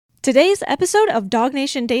Today's episode of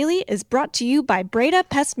DawgNation Daily is brought to you by Breda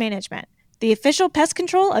Pest Management, the official pest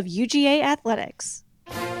control of UGA Athletics.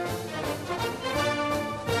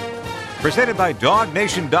 Presented by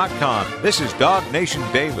DawgNation.com, this is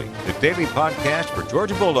DawgNation Daily, the daily podcast for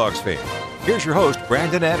Georgia Bulldogs fans. Here's your host,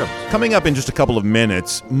 Brandon Adams. Coming up in just a couple of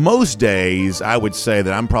minutes, most days I would say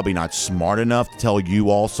that I'm probably not smart enough to tell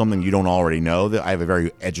you all something you don't already know. That I have a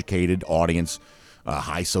very educated audience,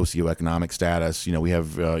 high socioeconomic status. We have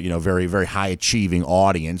very, very high achieving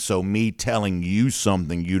audience. So me telling you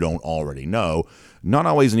something you don't already know, not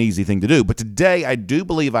always an easy thing to do. But today I do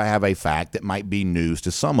believe I have a fact that might be news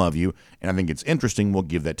to some of you, and I think it's interesting. We'll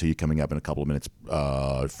give that to you coming up in a couple of minutes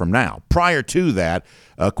from now. Prior to that,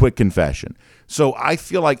 a quick confession. So I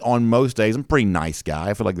feel like on most days, I'm a pretty nice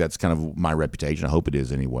guy. I feel like that's kind of my reputation. I hope it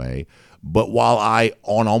is anyway. But while I,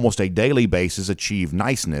 on almost a daily basis, achieve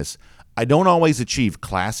niceness, I don't always achieve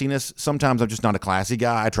classiness. Sometimes I'm just not a classy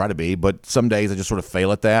guy. I try to be, but some days I just sort of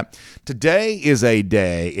fail at that. Today is a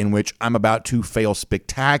day in which I'm about to fail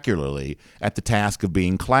spectacularly at the task of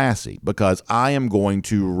being classy, because I am going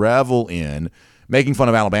to revel in making fun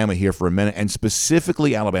of Alabama here for a minute, and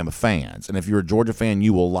specifically Alabama fans. And if you're a Georgia fan,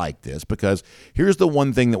 you will like this, because here's the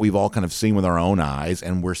one thing that we've all kind of seen with our own eyes,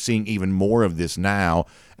 and we're seeing even more of this now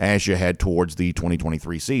as you head towards the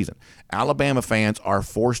 2023 season. Alabama fans are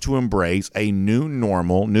forced to embrace a new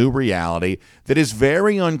normal, new reality that is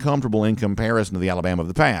very uncomfortable in comparison to the Alabama of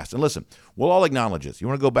the past. And listen, we'll all acknowledge this. You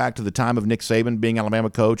want to go back to the time of Nick Saban being Alabama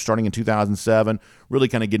coach, starting in 2007, really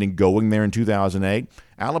kind of getting going there in 2008.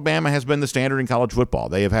 Alabama has been the standard in college football.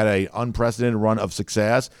 They have had an unprecedented run of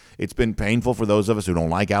success. It's been painful for those of us who don't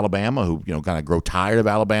like Alabama, who kind of grow tired of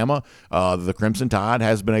Alabama. The Crimson Tide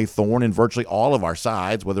has been a thorn in virtually all of our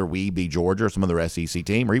sides, whether we be Georgia or some other SEC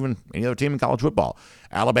team or even any other team in college football.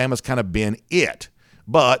 Alabama's kind of been it,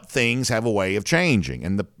 but things have a way of changing,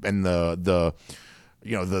 and the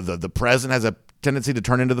present has a tendency to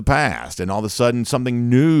turn into the past, and all of a sudden something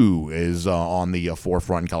new is on the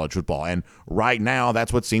forefront in college football. And right now,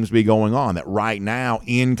 that's what seems to be going on, that right now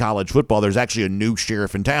in college football, there's actually a new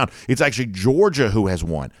sheriff in town. It's actually Georgia who has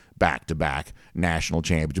won back-to-back national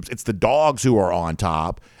championships. It's the Dogs who are on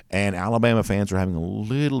top, and Alabama fans are having a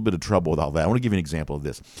little bit of trouble with all that. I want to give you an example of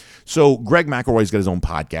this. So Greg McElroy's got his own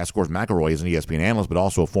podcast. Of course, McElroy is an ESPN analyst, but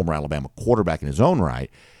also a former Alabama quarterback in his own right.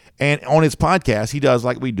 And on his podcast, he does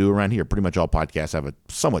like we do around here. Pretty much all podcasts have a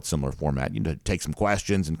somewhat similar format. You take some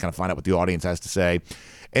questions and kind of find out what the audience has to say.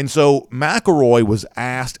 And so McElroy was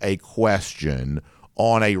asked a question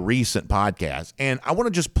on a recent podcast, and I want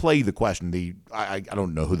to just play the question. I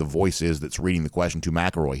don't know who the voice is that's reading the question to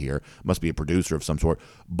McElroy here. Must be a producer of some sort.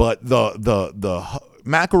 But the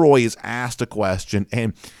McElroy is asked a question,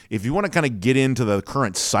 and if you want to kind of get into the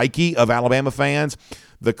current psyche of Alabama fans,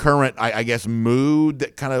 the current, I guess, mood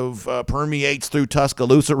that kind of permeates through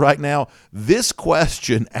Tuscaloosa right now, this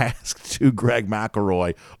question asked to Greg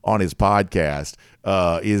McElroy on his podcast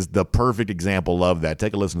is the perfect example of that.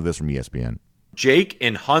 Take a listen to this from ESPN. Jake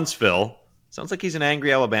in Huntsville. Sounds like he's an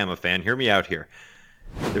angry Alabama fan. Hear me out here.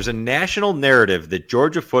 There's a national narrative that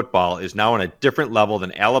Georgia football is now on a different level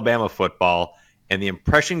than Alabama football, and the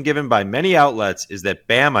impression given by many outlets is that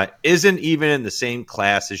Bama isn't even in the same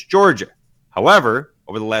class as Georgia. However,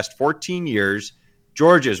 over the last 14 years,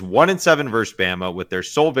 Georgia is 1-7 versus Bama, with their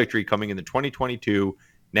sole victory coming in the 2022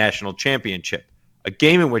 National Championship, a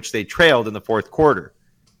game in which they trailed in the fourth quarter.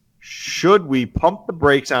 Should we pump the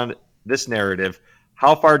brakes on this narrative?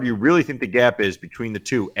 How far do you really think the gap is between the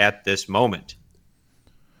two at this moment?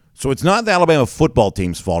 So it's not the Alabama football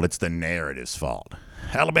team's fault, it's the narrative's fault.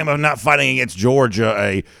 Alabama not fighting against Georgia,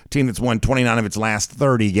 a team that's won 29 of its last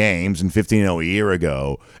 30 games and 15-0 a year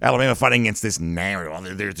ago. Alabama fighting against this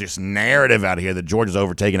narrative. There's this narrative out here that Georgia's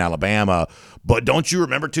overtaken Alabama. But don't you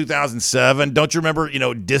remember 2007? Don't you remember,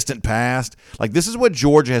 distant past? Like, this is what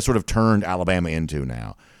Georgia has sort of turned Alabama into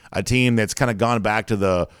now. A team that's kind of gone back to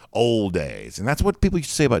the old days. And that's what people used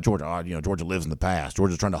to say about Georgia. Georgia lives in the past.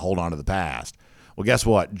 Georgia's trying to hold on to the past. Well, guess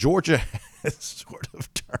what? Georgia has sort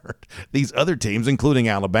of turned these other teams, including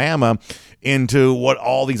Alabama, into what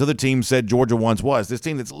all these other teams said Georgia once was. This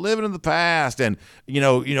team that's living in the past and,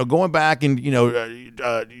 going back in,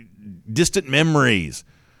 distant memories.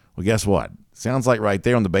 Well, guess what? Sounds like right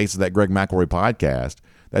there on the basis of that Greg McElroy podcast,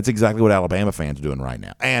 that's exactly what Alabama fans are doing right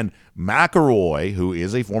now. And McElroy, who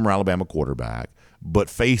is a former Alabama quarterback, but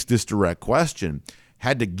faced this direct question,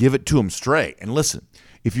 had to give it to him straight. And listen,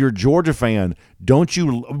 if you're a Georgia fan,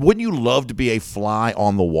 wouldn't you love to be a fly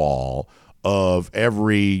on the wall of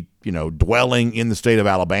every dwelling in the state of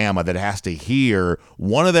Alabama that has to hear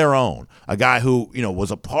one of their own, a guy who,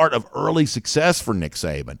 was a part of early success for Nick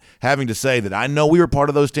Saban, having to say that I know we were part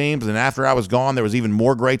of those teams, and after I was gone, there was even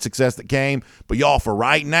more great success that came. But y'all, for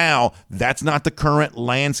right now, that's not the current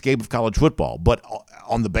landscape of college football. But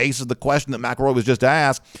on the basis of the question that McElroy was just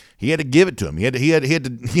asked, he had to give it to him. He had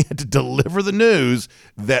to deliver the news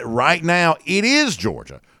that right now it is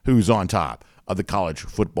Georgia who's on top of the college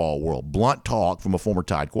football world. Blunt talk from a former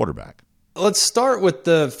Tide quarterback. Let's start with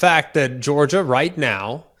the fact that Georgia right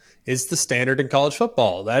now is the standard in college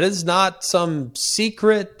football. That is not some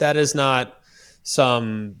secret. That is not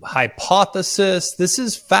some hypothesis. This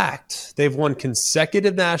is fact. They've won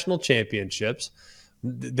consecutive national championships.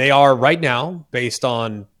 They are right now, based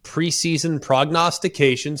on preseason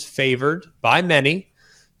prognostications, favored by many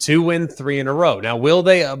to win 3 in a row. Now, will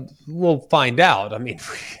they? We'll find out. I mean,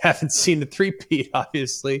 we haven't seen a three-peat,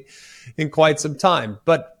 obviously, in quite some time.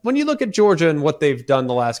 But when you look at Georgia and what they've done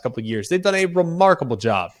the last couple of years, they've done a remarkable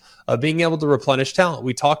job of being able to replenish talent.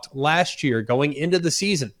 We talked last year going into the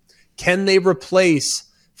season. Can they replace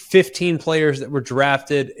 15 players that were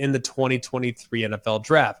drafted in the 2023 NFL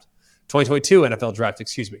draft? 2022 NFL draft,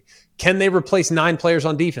 excuse me. Can they replace 9 players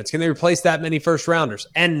on defense? Can they replace that many first-rounders?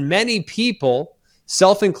 And many people,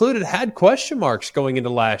 self-included, had question marks going into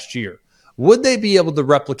last year. Would they be able to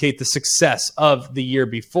replicate the success of the year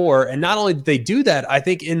before? And not only did they do that, I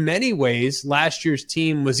think in many ways, last year's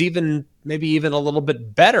team was maybe even a little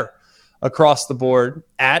bit better across the board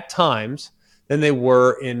at times than they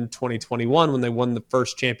were in 2021 when they won the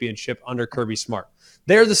first championship under Kirby Smart.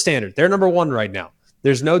 They're the standard. They're number 1 right now.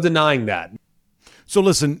 There's no denying that. So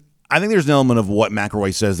listen, I think there's an element of what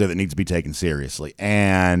McElroy says there that needs to be taken seriously.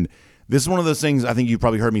 And this is one of those things I think you've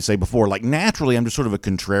probably heard me say before. Like, naturally, I'm just sort of a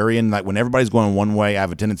contrarian. Like, when everybody's going one way, I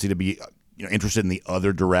have a tendency to be interested in the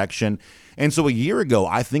other direction. And so a year ago,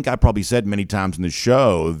 I think I probably said many times in the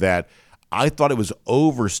show that I thought it was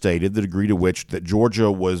overstated the degree to which that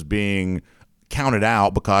Georgia was being counted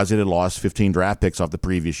out because it had lost 15 draft picks off the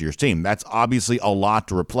previous year's team. That's obviously a lot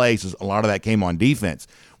to replace. A lot of that came on defense.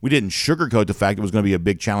 We didn't sugarcoat the fact it was going to be a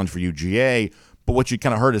big challenge for UGA, but what you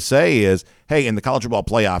kind of heard us say is, hey, in the college football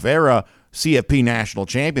playoff era, CFP national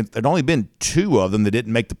champions, there'd only been 2 of them that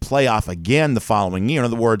didn't make the playoff again the following year. In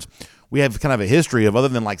other words, we have kind of a history of, other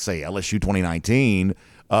than like, say, LSU 2019,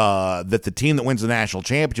 that the team that wins the national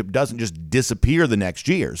championship doesn't just disappear the next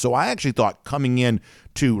year. So I actually thought coming in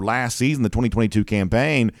to last season, the 2022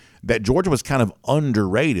 campaign, that Georgia was kind of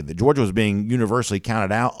underrated, that Georgia was being universally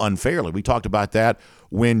counted out unfairly. We talked about that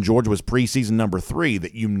when Georgia was preseason number 3,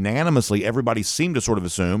 that unanimously everybody seemed to sort of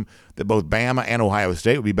assume that both Bama and Ohio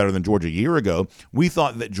State would be better than Georgia a year ago. We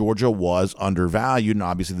thought that Georgia was undervalued, and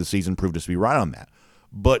obviously the season proved us to be right on that.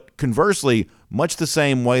 But conversely, much the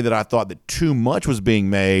same way that I thought that too much was being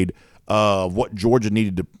made of what Georgia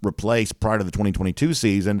needed to replace prior to the 2022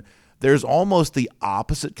 season, there's almost the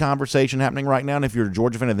opposite conversation happening right now. And if you're a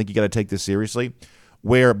Georgia fan, I think you got to take this seriously,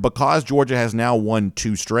 where because Georgia has now won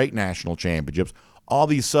 2 straight national championships, all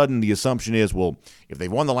of a sudden the assumption is, well, if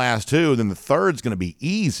they've won the last 2, then the third's going to be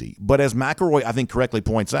easy. But as McElroy, I think, correctly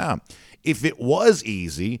points out, if it was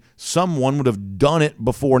easy, someone would have done it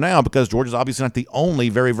before now, because Georgia's obviously not the only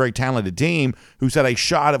very, very talented team who's had a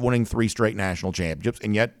shot at winning 3 straight national championships.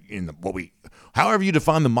 And yet, however you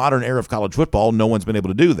define the modern era of college football, no one's been able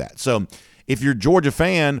to do that. So if you're a Georgia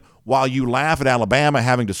fan, while you laugh at Alabama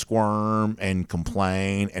having to squirm and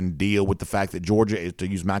complain and deal with the fact that Georgia is, to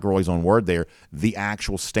use McElroy's own word there, the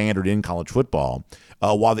actual standard in college football,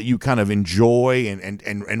 while that you kind of enjoy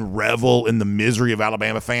and revel in the misery of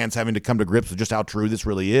Alabama fans having to come to grips with just how true this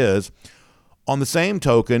really is, on the same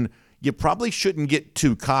token, you probably shouldn't get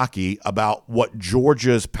too cocky about what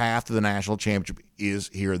Georgia's path to the national championship is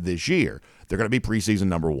here this year. They're going to be preseason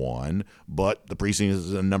number 1, but the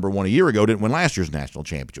preseason number 1 a year ago didn't win last year's national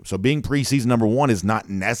championship. So being preseason number 1 is not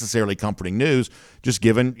necessarily comforting news, just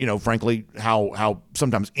given, frankly, how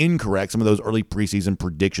sometimes incorrect some of those early preseason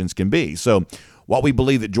predictions can be. So while we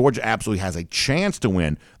believe that Georgia absolutely has a chance to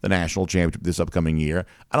win the national championship this upcoming year,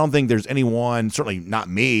 I don't think there's anyone, certainly not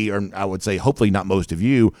me, or I would say hopefully not most of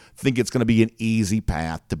you, think it's going to be an easy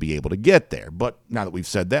path to be able to get there. But now that we've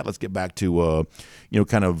said that, let's get back to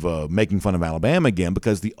making fun of Alabama again,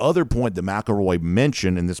 because the other point that McElroy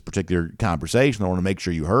mentioned in this particular conversation I want to make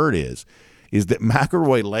sure you heard is that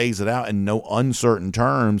McElroy lays it out in no uncertain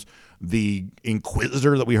terms. The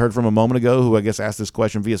inquisitor that we heard from a moment ago, who I guess asked this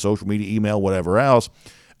question via social media, email, whatever else,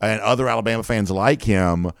 and other Alabama fans like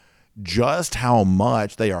him, just how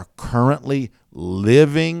much they are currently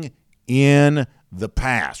living in the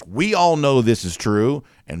past. We all know this is true,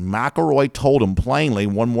 and McElroy told him plainly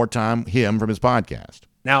one more time, him from his podcast.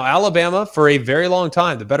 Now, Alabama, for a very long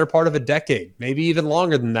time, the better part of a decade, maybe even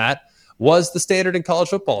longer than that, was the standard in college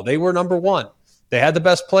football. They were number one. They had the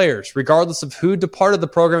best players. Regardless of who departed the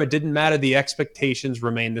program, it didn't matter. The expectations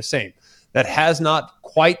remained the same. That has not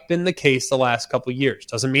quite been the case the last couple of years.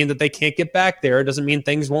 Doesn't mean that they can't get back there. It doesn't mean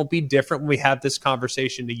things won't be different when we have this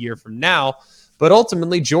conversation a year from now. But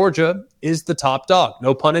ultimately, Georgia is the top dog.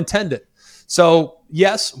 No pun intended. So,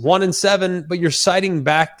 yes, 1-7, but you're citing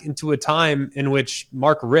back into a time in which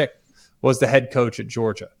Mark Richt was the head coach at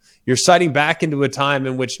Georgia. You're citing back into a time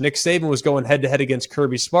in which Nick Saban was going head-to-head against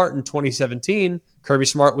Kirby Smart in 2017. Kirby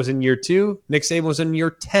Smart was in year 2. Nick Saban was in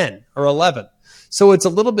year 10 or 11. So it's a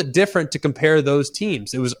little bit different to compare those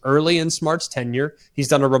teams. It was early in Smart's tenure. He's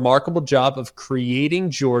done a remarkable job of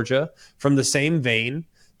creating Georgia from the same vein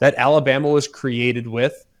that Alabama was created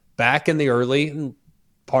with back in the early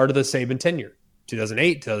part of the Saban tenure.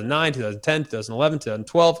 2008, 2009, 2010, 2011,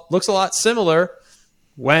 2012. Looks a lot similar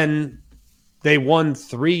when they won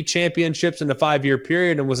 3 championships in a 5-year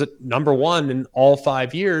period and was at number 1 in all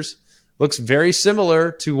 5 years. Looks very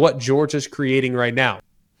similar to what Georgia's creating right now.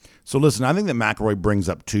 So listen, I think that McElroy brings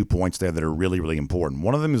up 2 points there that are really, really important.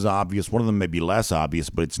 One of them is obvious. One of them may be less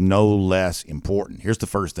obvious, but it's no less important. Here's the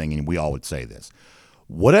first thing, and we all would say this.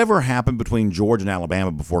 Whatever happened between Georgia and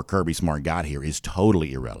Alabama before Kirby Smart got here is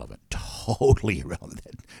totally irrelevant. Totally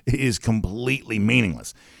irrelevant. It is completely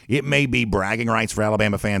meaningless. It may be bragging rights for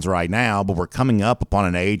Alabama fans right now, but we're coming up upon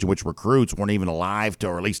an age in which recruits weren't even alive to,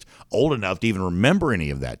 or at least old enough to even remember any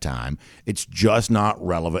of that time. It's just not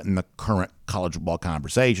relevant in the current college football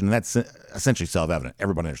conversation, and that's essentially self-evident.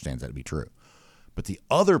 Everybody understands that to be true. But the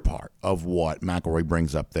other part of what McElroy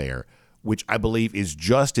brings up there, which I believe is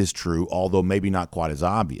just as true, although maybe not quite as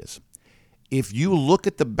obvious. If you look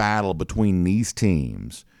at the battle between these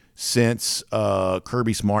teams since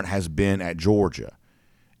Kirby Smart has been at Georgia,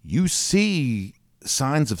 you see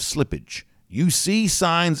signs of slippage. You see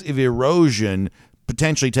signs of erosion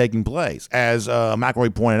potentially taking place. As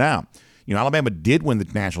McElroy pointed out, Alabama did win the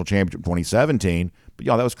national championship in 2017, but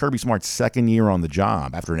that was Kirby Smart's second year on the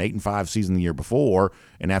job after an 8-5 season the year before,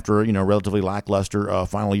 and after relatively lackluster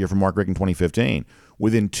final year for Mark Richt in 2015.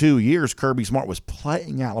 Within 2 years, Kirby Smart was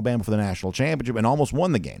playing Alabama for the national championship and almost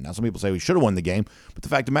won the game. Now, some people say we should have won the game, but the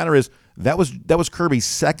fact of the matter is that was Kirby's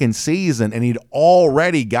second season, and he'd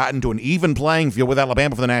already gotten to an even playing field with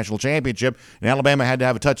Alabama for the national championship, and Alabama had to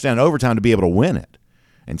have a touchdown in overtime to be able to win it.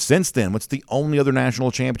 And since then, what's the only other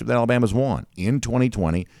national championship that Alabama's won? In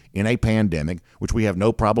 2020, in a pandemic, which we have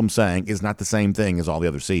no problem saying is not the same thing as all the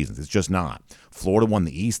other seasons. It's just not. Florida won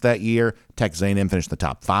the East that year. Texas A&M finished in the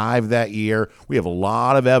top 5 that year. We have a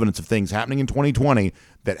lot of evidence of things happening in 2020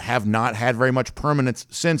 that have not had very much permanence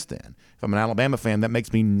since then. If I'm an Alabama fan, that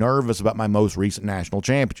makes me nervous about my most recent national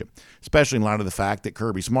championship, especially in light of the fact that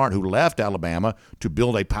Kirby Smart, who left Alabama to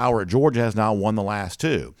build a power at Georgia, has now won the last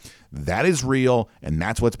 2. That is real, and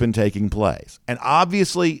that's what's been taking place. And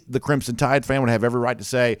obviously, the Crimson Tide fan would have every right to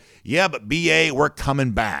say, yeah, but BA, we're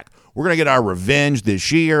coming back. We're going to get our revenge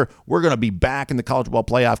this year. We're going to be back in the college football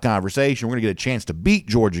playoff conversation. We're going to get a chance to beat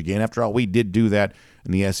Georgia again. After all, we did do that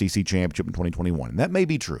in the SEC championship in 2021. And that may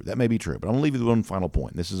be true. That may be true. But I'm going to leave you with one final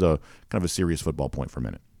point. This is a kind of a serious football point for a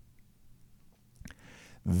minute.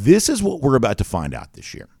 This is what we're about to find out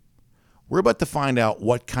this year. We're about to find out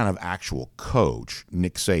what kind of actual coach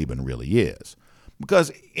Nick Saban really is. Because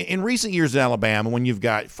in recent years at Alabama, when you've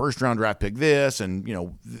got first-round draft pick this and,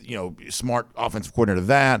 smart offensive coordinator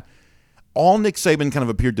that, all Nick Saban kind of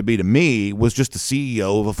appeared to be to me was just the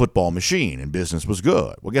CEO of a football machine, and business was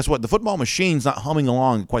good. Well, guess what? The football machine's not humming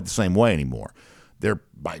along quite the same way anymore.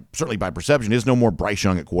 Certainly by perception, there's no more Bryce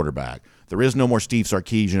Young at quarterback. There is no more Steve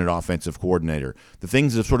Sarkisian at offensive coordinator. The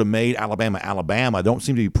things that have sort of made Alabama don't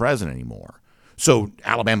seem to be present anymore. So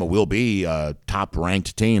Alabama will be a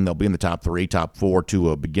top-ranked team. They'll be in the top 3, top 4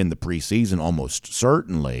 to begin the preseason almost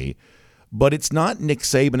certainly. But it's not Nick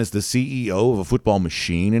Saban as the CEO of a football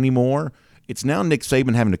machine anymore. It's now Nick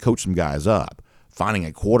Saban having to coach some guys up, finding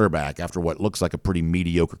a quarterback after what looks like a pretty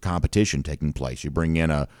mediocre competition taking place. You bring in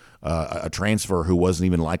a transfer who wasn't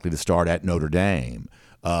even likely to start at Notre Dame.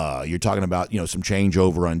 You're talking about some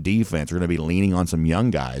changeover on defense. We're going to be leaning on some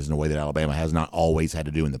young guys in a way that Alabama has not always had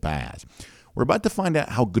to do in the past. We're about to find out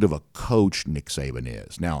how good of a coach Nick Saban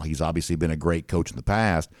is. Now, he's obviously been a great coach in the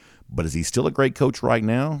past, but is he still a great coach right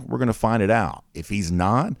now? We're going to find it out. If he's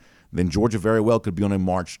not, then Georgia very well could be on a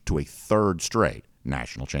march to a 3rd straight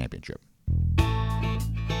national championship.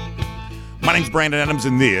 My name's Brandon Adams,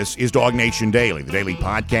 and this is DawgNation Daily, the daily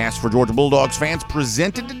podcast for Georgia Bulldogs fans,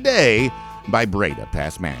 presented today by Breda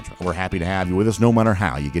Pest Management. We're happy to have you with us no matter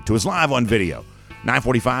how you get to us live on video.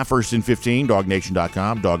 9:45, first and 15,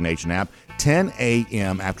 DawgNation.com, DawgNation app. 10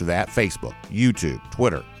 a.m. after that, Facebook, YouTube,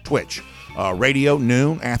 Twitter, Twitch, radio,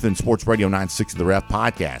 noon, Athens Sports Radio 960 The Ref,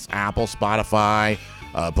 podcast, Apple, Spotify,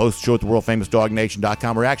 post show at the world-famous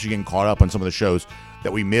DawgNation.com. We're actually getting caught up on some of the shows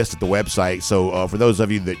that we missed at the website. So for those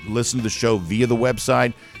of you that listen to the show via the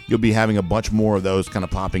website, you'll be having a bunch more of those kind of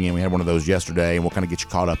popping in. We had one of those yesterday, and we'll kind of get you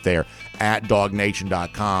caught up there at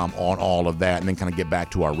DawgNation.com on all of that, and then kind of get back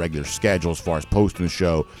to our regular schedule as far as posting the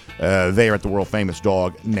show there at the world-famous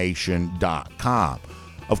DawgNation.com.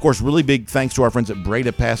 Of course, really big thanks to our friends at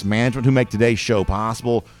Breda Pest Management who make today's show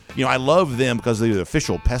possible. You know, I love them because they're the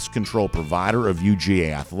official pest control provider of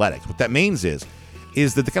UGA Athletics. What that means is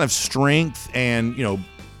that the kind of strength and,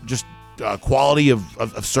 just quality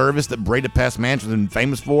of service that Breda Pest Management has been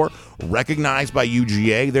famous for, recognized by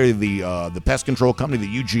UGA. They're the pest control company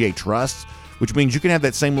that UGA trusts, which means you can have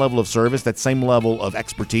that same level of service, that same level of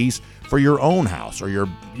expertise for your own house or your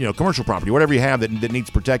commercial property, whatever you have that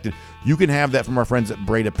needs protected. You can have that from our friends at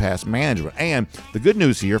Breda Pest Management. And the good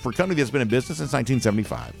news here, for a company that's been in business since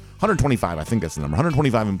 1975, 125, I think that's the number,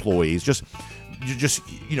 125 employees, just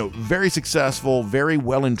very successful, very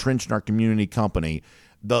well entrenched in our community company.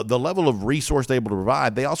 The level of resource they're able to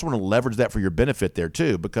provide, they also want to leverage that for your benefit there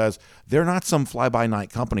too, because they're not some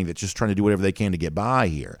fly-by-night company that's just trying to do whatever they can to get by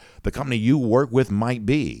here. The company you work with might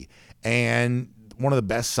be. And one of the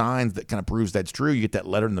best signs that kind of proves that's true, you get that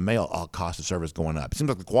letter in the mail, cost of service going up. It seems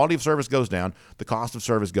like the quality of service goes down, the cost of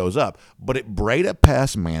service goes up. But at Breda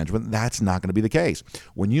Pest Management, that's not going to be the case.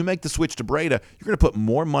 When you make the switch to Breda, you're going to put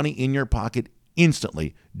more money in your pocket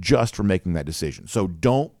instantly just for making that decision. So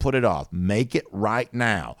don't put it off. Make it right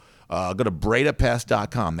now. Go to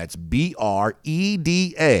BredaPest.com. That's BREDA,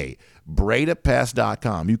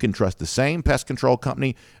 BredaPest.com. You can trust the same pest control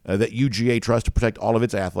company that UGA trusts to protect all of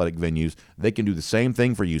its athletic venues. They can do the same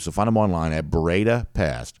thing for you. So find them online at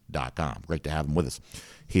BredaPest.com. Great to have them with us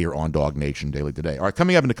here on DawgNation Daily today. All right,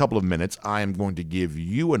 coming up in a couple of minutes, I am going to give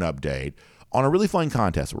you an update on a really fun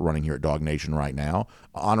contest we're running here at DawgNation right now,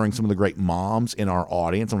 honoring some of the great moms in our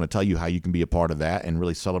audience. I'm going to tell you how you can be a part of that and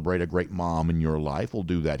really celebrate a great mom in your life. We'll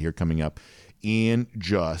do that here coming up in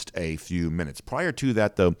just a few minutes. Prior to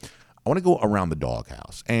that, though, I want to go around the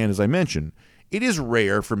doghouse. And as I mentioned, it is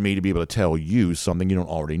rare for me to be able to tell you something you don't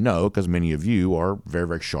already know, because many of you are very,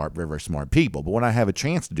 very sharp, very, very smart people. But when I have a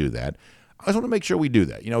chance to do that, I just want to make sure we do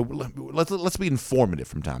that. Let's be informative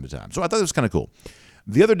from time to time. So I thought it was kind of cool.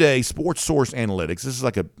 The other day, Sports Source Analytics, this is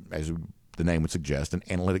like as the name would suggest, an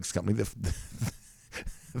analytics company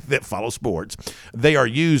that follows sports. They are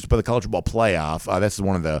used by the College Football Playoff. That's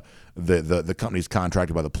one of the companies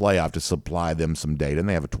contracted by the playoff to supply them some data, and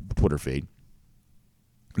they have a Twitter feed.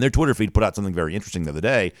 And their Twitter feed put out something very interesting the other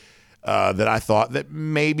day that I thought that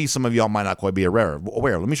maybe some of y'all might not quite be aware.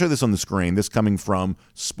 Let me show this on the screen. This coming from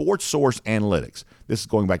Sports Source Analytics. This is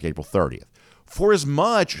going back April 30th. For as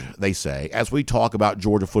much, they say, as we talk about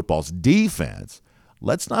Georgia football's defense,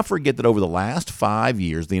 let's not forget that over the last 5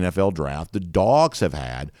 years, the NFL draft, the Dogs have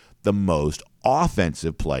had the most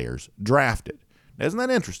offensive players drafted. Now, isn't that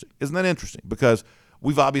interesting? Because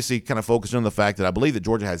we've obviously kind of focused on the fact that I believe that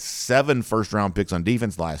Georgia has 7 first-round picks on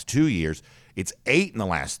defense the last 2 years. It's 8 in the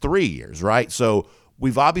last 3 years, right? So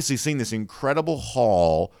we've obviously seen this incredible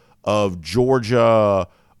haul of Georgia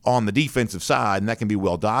on the defensive side, and that can be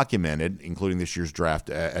well documented, including this year's draft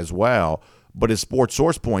as well. But as Sports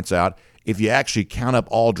Source points out, if you actually count up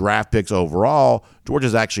all draft picks overall,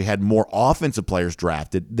 Georgia's actually had more offensive players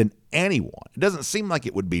drafted than anyone. It doesn't seem like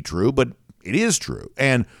it would be true, but it is true.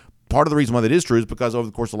 And part of the reason why that is true is because over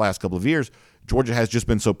the course of the last couple of years, Georgia has just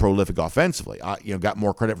been so prolific offensively. Got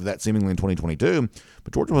more credit for that seemingly in 2022,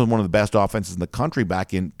 but Georgia was one of the best offenses in the country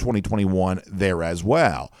back in 2021 there as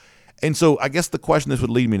well. And so I guess the question this would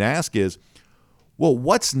lead me to ask is, well,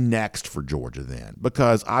 what's next for Georgia then?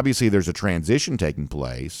 Because obviously there's a transition taking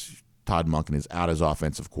place. Todd Monken is out as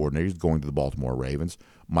offensive coordinator. He's going to the Baltimore Ravens.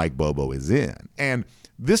 Mike Bobo is in. And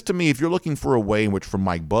this, to me, if you're looking for a way in which for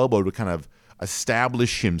Mike Bobo to kind of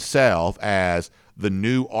establish himself as the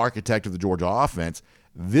new architect of the Georgia offense,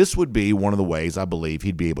 this would be one of the ways I believe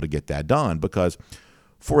he'd be able to get that done. Because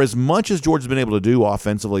for as much as Georgia's been able to do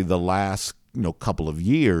offensively the last couple of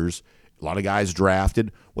years, a lot of guys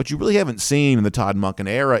drafted. What you really haven't seen in the Todd Monken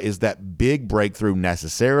era is that big breakthrough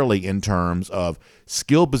necessarily in terms of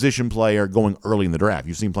skill position player going early in the draft.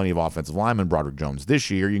 You've seen plenty of offensive linemen, Broderick Jones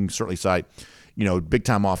this year. You can certainly cite,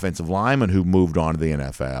 big-time offensive linemen who moved on to the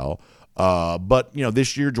NFL. But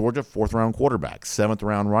this year, Georgia, 4th-round quarterback,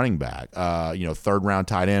 7th-round running back, 3rd-round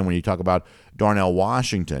tight end when you talk about Darnell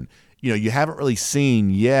Washington. you haven't really seen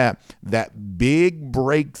yet that big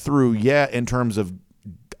breakthrough yet in terms of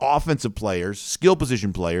offensive players, skill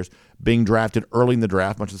position players being drafted early in the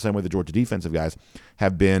draft, much the same way the Georgia defensive guys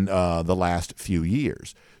have been the last few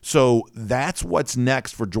years. So that's what's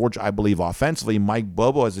next for Georgia, I believe, offensively. Mike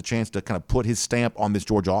Bobo has a chance to kind of put his stamp on this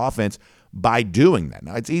Georgia offense by doing that.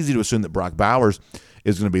 Now, it's easy to assume that Brock Bowers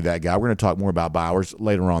is going to be that guy. We're going to talk more about Bowers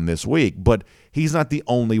later on this week, but he's not the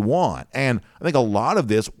only one. And I think a lot of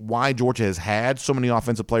this, why Georgia has had so many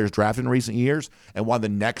offensive players drafted in recent years, and why the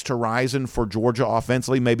next horizon for Georgia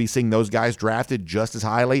offensively may be seeing those guys drafted just as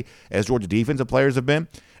highly as Georgia defensive players have been.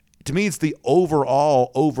 To me, it's the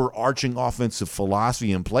overall overarching offensive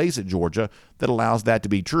philosophy in place at Georgia that allows that to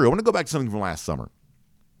be true. I want to go back to something from last summer.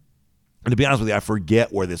 And to be honest with you, I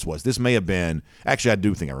forget where this was. This may have been – actually, I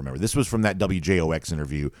do think I remember. This was from that WJOX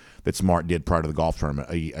interview that Smart did prior to the golf tournament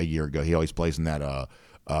a year ago. He always plays in that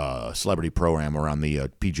celebrity program around the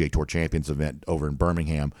PGA Tour Champions event over in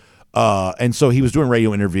Birmingham. And so he was doing a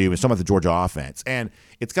radio interview and talking about the Georgia offense. And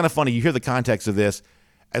it's kind of funny. You hear the context of this.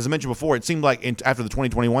 As I mentioned before, it seemed like after the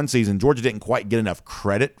 2021 season, Georgia didn't quite get enough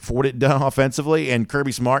credit for what it done offensively. And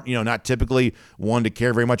Kirby Smart, not typically one to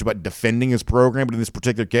care very much about defending his program, but in this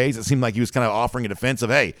particular case, it seemed like he was kind of offering a defense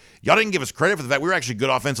of, hey, y'all didn't give us credit for the fact we were actually good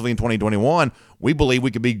offensively in 2021. We believe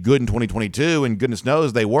we could be good in 2022, and goodness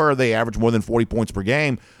knows they were. They averaged more than 40 points per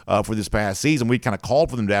game for this past season. We kind of called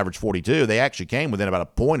for them to average 42. They actually came within about a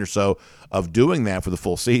point or so of doing that for the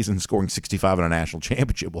full season. Scoring 65 in a national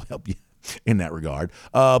championship will help you in that regard.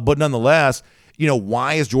 But nonetheless,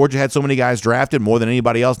 why has Georgia had so many guys drafted, more than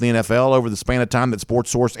anybody else in the NFL over the span of time that Sports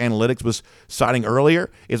Source Analytics was citing earlier?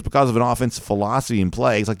 It's because of an offensive philosophy in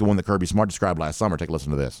place like the one that Kirby Smart described last summer. Take a listen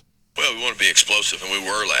to this. Well, we want to be explosive, and we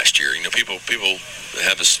were last year. People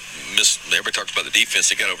have this everybody talks about the defense.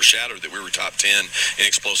 They got overshadowed that we were top 10 in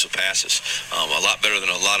explosive passes. A lot better than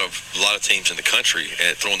a lot of teams in the country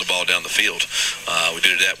at throwing the ball down the field. We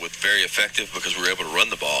did that with very effective because we were able to run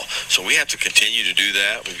the ball. So we have to continue to do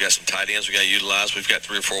that. We've got some tight ends we got to utilize. We've got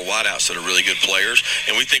 3 or 4 wideouts that are really good players,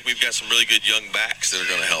 and we think we've got some really good young backs that are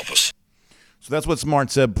going to help us. So that's what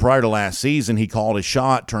Smart said prior to last season. He called a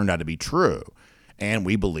shot, turned out to be true. And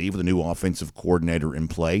we believe with a new offensive coordinator in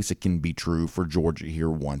place, it can be true for Georgia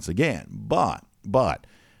here once again. But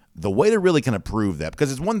the way to really kind of prove that,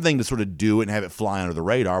 because it's one thing to sort of do it and have it fly under the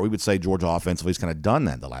radar. We would say Georgia offensively has kind of done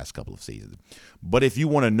that the last couple of seasons. But if you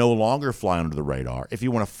want to no longer fly under the radar, if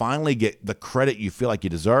you want to finally get the credit you feel like you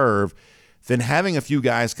deserve, then having a few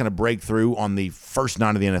guys kind of break through on the first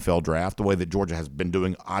 9 of the NFL draft, the way that Georgia has been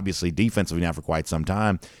doing obviously defensively now for quite some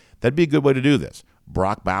time, that'd be a good way to do this.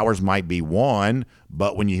 Brock Bowers might be one,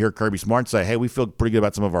 but when you hear Kirby Smart say, hey, we feel pretty good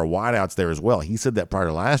about some of our wideouts there as well. He said that prior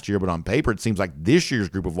to last year, but on paper, it seems like this year's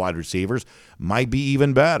group of wide receivers might be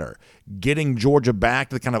even better. Getting Georgia back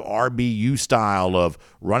to the kind of RBU style of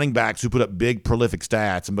running backs who put up big, prolific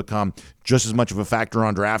stats and become just as much of a factor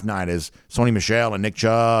on draft night as Sony Michel and Nick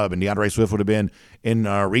Chubb and DeAndre Swift would have been in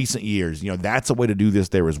recent years. That's a way to do this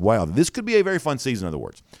there as well. This could be a very fun season, in other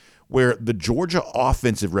words, where the Georgia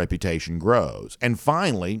offensive reputation grows. And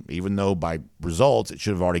finally, even though by results it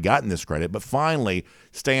should have already gotten this credit, but finally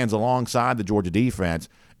stands alongside the Georgia defense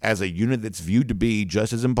as a unit that's viewed to be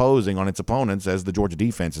just as imposing on its opponents as the Georgia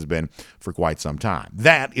defense has been for quite some time.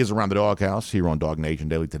 That is Around the Doghouse here on DawgNation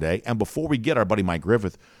Daily today. And before we get our buddy Mike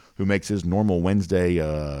Griffith, who makes his normal Wednesday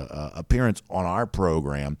appearance on our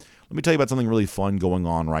program, let me tell you about something really fun going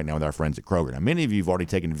on right now with our friends at Kroger. Now, many of you have already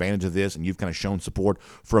taken advantage of this, and you've kind of shown support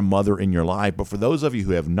for a mother in your life. But for those of you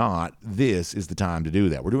who have not, this is the time to do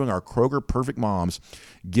that. We're doing our Kroger Perfect Moms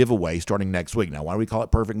giveaway starting next week. Now, why do we call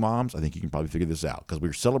it Perfect Moms? I think you can probably figure this out because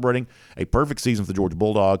we're celebrating a perfect season for the Georgia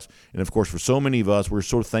Bulldogs. And, of course, for so many of us, we're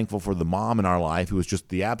so thankful for the mom in our life who was just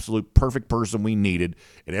the absolute perfect person we needed.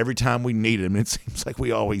 And every time we needed him, and it seems like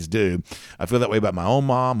we always do. I feel that way about my own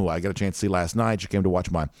mom, who I got a chance to see last night. She came to watch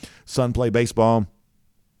my son play baseball.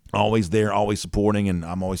 Always there, always supporting, and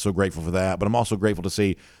I'm always so grateful for that. But I'm also grateful to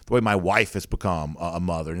see the way my wife has become a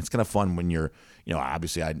mother. And it's kind of fun when you're,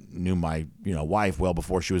 obviously I knew my, wife well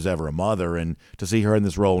before she was ever a mother. And to see her in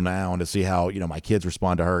this role now and to see how, my kids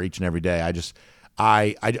respond to her each and every day, I just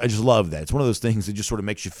love that. It's one of those things that just sort of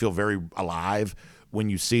makes you feel very alive when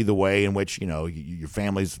you see the way in which, your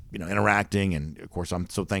family's, interacting. And, of course, I'm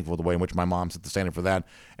so thankful for the way in which my mom set the standard for that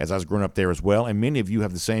as I was growing up there as well. And many of you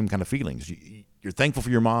have the same kind of feelings. You're thankful for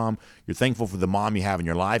your mom. You're thankful for the mom you have in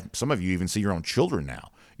your life. Some of you even see your own children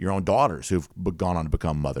now, your own daughters who've gone on to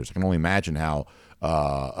become mothers. I can only imagine how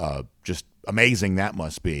just amazing that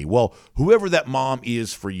must be. Well, whoever that mom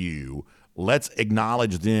is for you, let's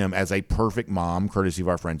acknowledge them as a perfect mom, courtesy of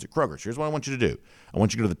our friends at Kroger. So here's what I want you to do. I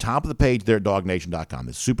want you to go to the top of the page there at DawgNation.com.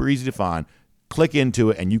 It's super easy to find. Click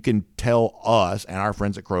into it, and you can tell us and our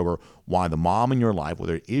friends at Kroger why the mom in your life,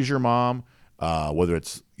 whether it is your mom, whether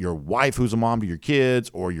it's your wife who's a mom to your kids,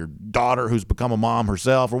 or your daughter who's become a mom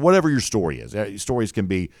herself, or whatever your story is. Stories can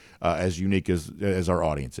be as unique as our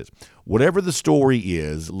audience is. Whatever the story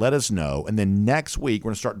is, let us know. And then next week, we're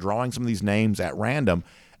going to start drawing some of these names at random,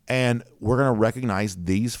 and we're going to recognize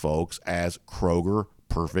these folks as Kroger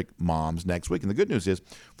Perfect Moms next week. And the good news is,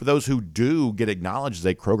 for those who do get acknowledged as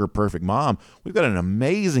a Kroger Perfect Mom, we've got an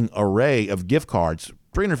amazing array of gift cards,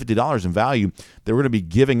 $350 in value, that we're going to be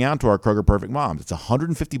giving out to our Kroger Perfect Moms. It's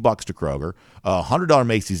 $150 to Kroger, a $100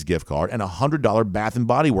 Macy's gift card, and a $100 Bath &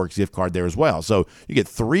 Body Works gift card there as well. So you get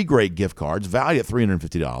 3 great gift cards valued at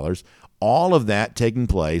 $350. All of that taking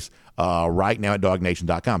place right now at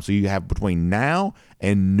DawgNation.com. So you have between now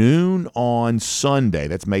and noon on Sunday,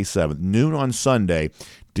 that's May 7th, noon on Sunday,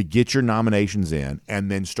 to get your nominations in.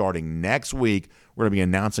 And then starting next week, we're going to be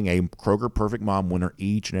announcing a Kroger Perfect Mom winner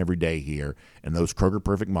each and every day here. And those Kroger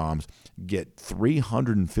Perfect Moms get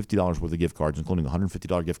 $350 worth of gift cards, including a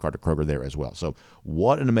 $150 gift card to Kroger there as well. So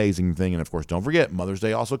what an amazing thing. And, of course, don't forget, Mother's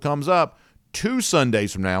Day also comes up 2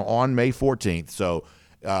 Sundays from now on May 14th. So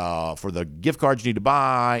for the gift cards you need to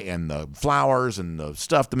buy and the flowers and the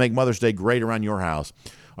stuff to make Mother's Day great around your house,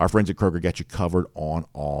 our friends at Kroger got you covered on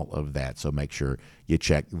all of that. So make sure you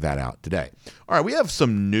check that out today. All right, we have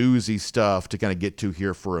some newsy stuff to kind of get to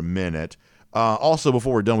here for a minute. Also,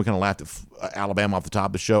 before we're done, we kind of laughed at Alabama off the top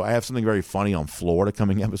of the show. I have something very funny on Florida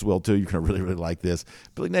coming up as well, too. You're going to really, really like this.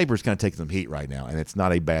 Billy Neighbors kind of taking some heat right now, and it's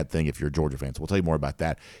not a bad thing if you're a Georgia fan. So we'll tell you more about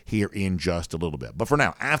that here in just a little bit. But for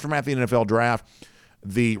now, aftermath of the NFL draft,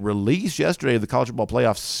 the release yesterday of the college football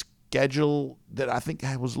playoff schedule that I think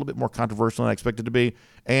was a little bit more controversial than I expected to be,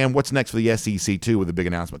 and what's next for the SEC, too, with a big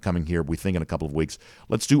announcement coming here, we think, in a couple of weeks.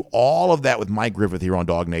 Let's do all of that with Mike Griffith here on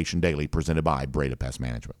DawgNation Daily, presented by Breda Pest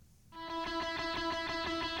Management.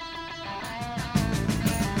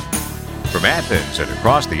 From Athens and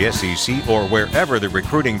across the SEC or wherever the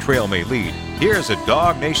recruiting trail may lead, here's a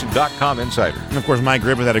DawgNation.com insider. And, of course, Mike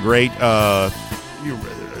Griffith had a great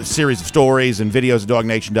series of stories and videos at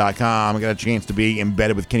DawgNation.com. I got a chance to be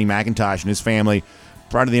embedded with Kenny McIntosh and his family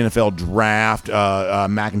prior to the NFL draft.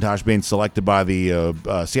 McIntosh being selected by the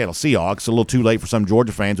Seattle Seahawks. A little too late for some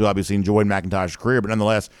Georgia fans who obviously enjoyed McIntosh's career, but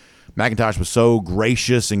nonetheless, McIntosh was so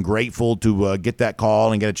gracious and grateful to get that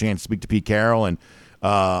call and get a chance to speak to Pete Carroll. And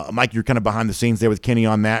Mike, you're kind of behind the scenes there with Kenny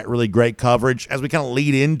on that. Really great coverage. As we kind of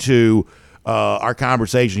lead into our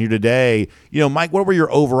conversation here today, Mike, what were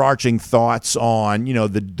your overarching thoughts on,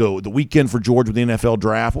 the weekend for Georgia with the NFL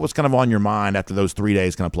draft? What was kind of on your mind after those 3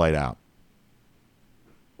 days kind of played out?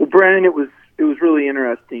 Well, Brandon, it was really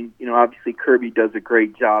interesting. Obviously Kirby does a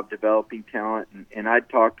great job developing talent, and I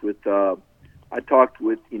talked with Howie at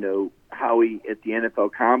the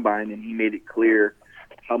NFL Combine, and he made it clear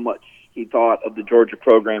how much he thought of the Georgia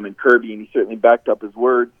program and Kirby, and he certainly backed up his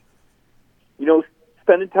words.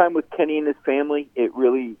 Spending time with Kenny and his family, it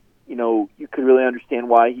really, you could really understand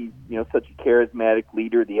why he's, such a charismatic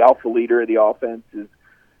leader, the alpha leader of the offense, as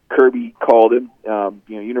Kirby called him.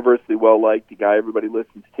 Universally well-liked, the guy everybody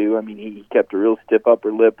listens to. I mean, he kept a real stiff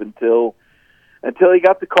upper lip until he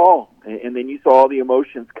got the call. And then you saw all the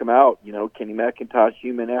emotions come out. Kenny McIntosh,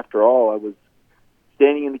 human after all. I was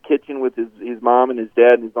standing in the kitchen with his mom and his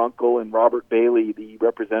dad and his uncle and Robert Bailey, the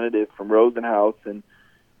representative from Rosenhaus, and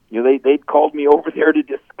they'd called me over there to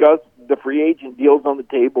discuss the free agent deals on the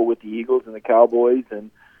table with the Eagles and the Cowboys,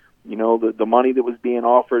 and the money that was being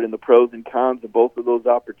offered and the pros and cons of both of those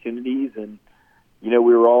opportunities. And we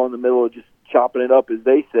were all in the middle of just chopping it up, as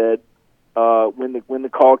they said, when the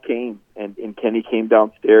call came and Kenny came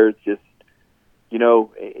downstairs, just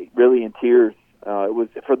really in tears. It was,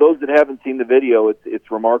 for those that haven't seen the video,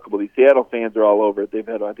 it's remarkable. The Seattle fans are all over it. They've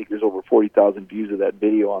had, I think, there's over 40,000 views of that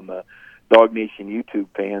video on the DawgNation YouTube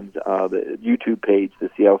fans, the YouTube page, the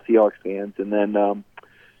Seattle Seahawks fans. And then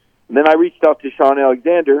I reached out to Sean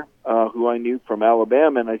Alexander, who I knew from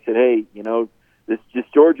Alabama, and I said, hey, this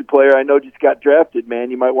Georgia player I know just got drafted, man.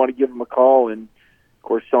 You might want to give him a call. And, of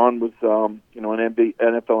course, Sean was, an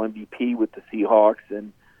NFL MVP with the Seahawks,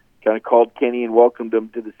 and kind of called Kenny and welcomed him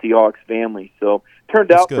to the Seahawks family. So it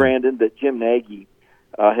turned out, Brandon, that Jim Nagy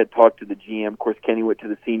had talked to the GM. Of course, Kenny went to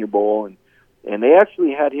the Senior Bowl, and they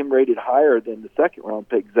actually had him rated higher than the second-round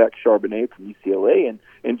pick, Zach Charbonnet from UCLA.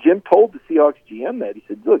 And Jim told the Seahawks GM that. He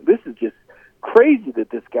said, look, this is just crazy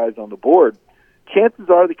that this guy's on the board.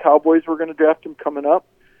 Chances are the Cowboys were going to draft him coming up.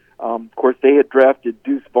 Of course, they had drafted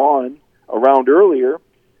Deuce Vaughn a round earlier,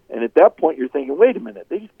 And at that point, you're thinking, wait a minute,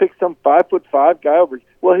 they just picked some 5'5" guy over.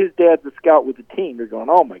 Well, his dad's a scout with the team. They're going,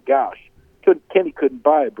 oh my gosh, Kenny couldn't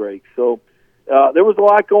buy a break. So there was a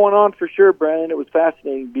lot going on for sure, Brandon. It was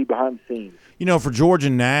fascinating to be behind the scenes. For Georgia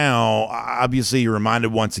now, obviously you're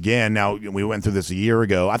reminded once again. Now we went through this a year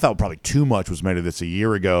ago. I thought probably too much was made of this a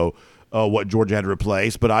year ago. What Georgia had to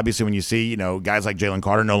replace, but obviously when you see guys like Jalen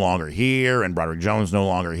Carter no longer here and Broderick Jones no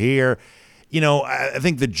longer here. I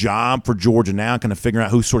think the job for Georgia now, kind of figuring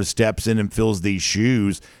out who sort of steps in and fills these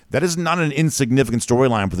shoes, that is not an insignificant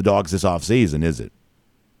storyline for the Dogs this offseason, is it?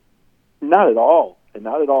 Not at all.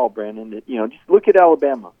 Not at all, Brandon. Just look at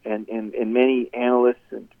Alabama and many analysts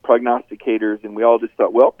and prognosticators, and we all just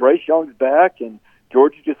thought, well, Bryce Young's back, and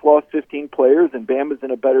Georgia just lost 15 players, and Bama's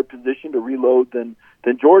in a better position to reload than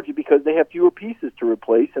Georgia because they have fewer pieces to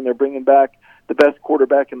replace, and they're bringing back the best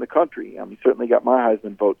quarterback in the country. He certainly got my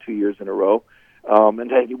Heisman vote 2 years in a row, and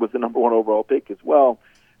he was the number one overall pick as well,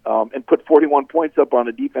 and put 41 points up on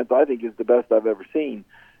a defense I think is the best I've ever seen.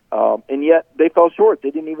 And yet they fell short.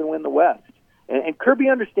 They didn't even win the West. And Kirby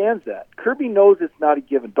understands that. Kirby knows it's not a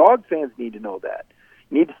given. Dog fans need to know that.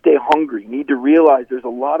 You need to stay hungry. You need to realize there's a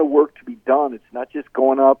lot of work to be done. It's not just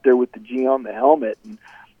going out there with the G on the helmet. And,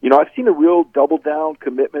 I've seen a real double-down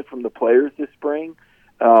commitment from the players this spring.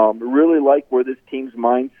 Really like where this team's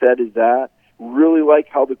mindset is at. Really like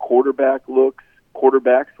how the quarterbacks look,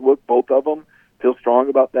 both of them. Feel strong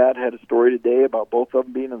about that. Had a story today about both of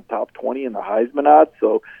them being in the top 20 in the Heisman odds.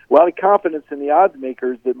 So a lot of confidence in the odds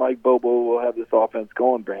makers that Mike Bobo will have this offense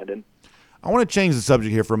going, Brandon. I want to change the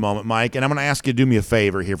subject here for a moment, Mike, and I'm going to ask you to do me a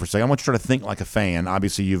favor here for a second. I want you to try to think like a fan.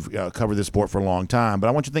 Obviously, you've covered this sport for a long time, but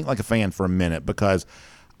I want you to think like a fan for a minute because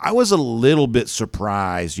I was a little bit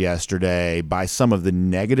surprised yesterday by some of the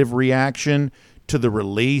negative reaction to the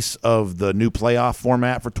release of the new playoff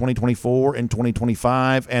format for 2024 and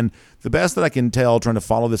 2025. And the best that I can tell trying to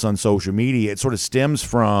follow this on social media, it sort of stems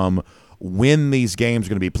from when these games are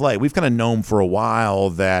going to be played. We've kind of known for a while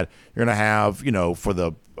that you're going to have, for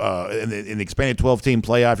the in the expanded 12-team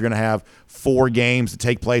playoff, you're going to have 4 games that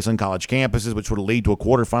take place on college campuses, which would lead to a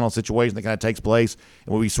quarterfinal situation that kind of takes place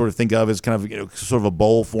and what we sort of think of as kind of sort of a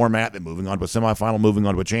bowl format, then moving on to a semifinal, moving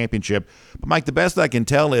on to a championship. But Mike, the best that I can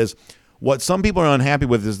tell is what some people are unhappy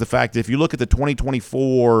with is the fact that if you look at the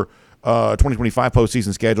 2024 2025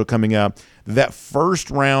 postseason schedule coming up, that first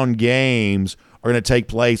round games are going to take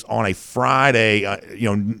place on a Friday,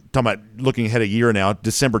 talking about looking ahead a year now,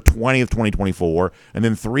 December 20th, 2024, and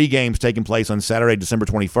then 3 games taking place on Saturday, December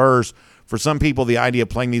 21st. For some people, the idea of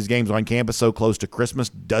playing these games on campus so close to Christmas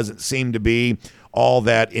doesn't seem to be all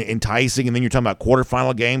that enticing. And then you're talking about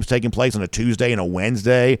quarterfinal games taking place on a Tuesday and a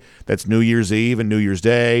Wednesday. That's New Year's Eve and New Year's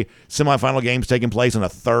Day. Semifinal games taking place on a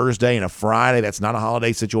Thursday and a Friday. That's not a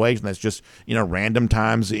holiday situation. That's just, random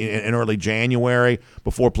times in early January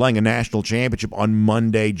before playing a national championship on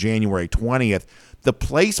Monday, January 20th. The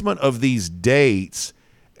placement of these dates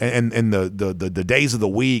and the days of the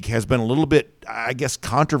week has been a little bit, I guess,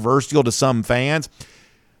 controversial to some fans.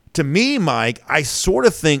 To me, Mike, I sort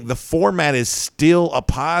of think the format is still a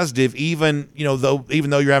positive, even though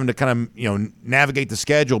you're having to kind of navigate the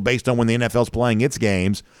schedule based on when the NFL's playing its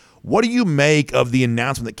games. What do you make of the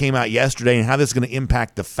announcement that came out yesterday and how this is going to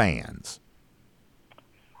impact the fans?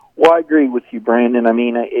 Well, I agree with you, Brandon. I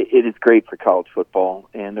mean, it is great for college football,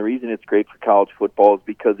 and the reason it's great for college football is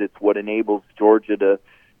because it's what enables Georgia to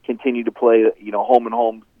continue to play, home and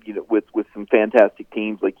home, with some fantastic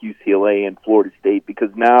teams like UCLA and Florida State, because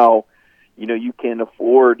now, you can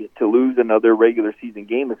afford to lose another regular season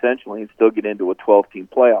game essentially and still get into a 12-team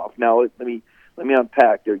playoff. Now, let me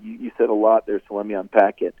unpack there. You said a lot there, so let me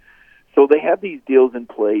unpack it. So they have these deals in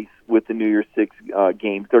place with the New Year's Six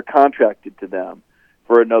games. They're contracted to them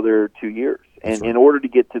for another 2 years. And in order to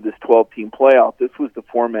get to this 12-team playoff, this was the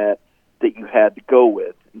format that you had to go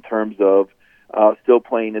with in terms of still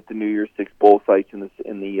playing at the New Year's Six bowl sites in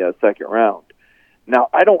the second round. Now,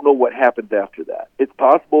 I don't know what happens after that. It's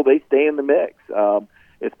possible they stay in the mix.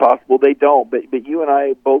 It's possible they don't. But you and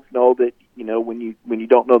I both know that when you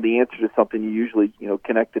don't know the answer to something, you usually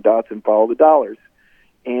connect the dots and follow the dollars.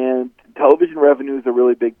 And television revenue is a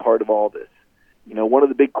really big part of all this. One of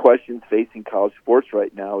the big questions facing college sports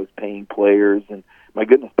right now is paying players and, my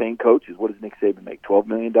goodness, paying coaches. What does Nick Saban make? $12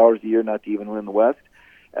 million a year not to even win the West?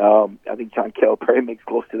 I think John Calipari makes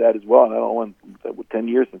close to that as well. And I don't know, 10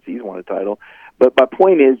 years since he's won a title. But my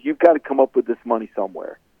point is, you've got to come up with this money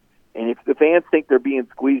somewhere. And if the fans think they're being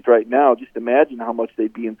squeezed right now, just imagine how much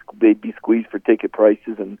they'd be squeezed for ticket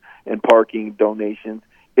prices and parking donations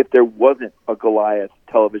if there wasn't a Goliath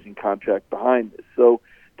television contract behind this. So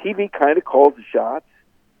TV kind of calls the shots.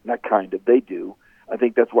 Not kind of, they do. I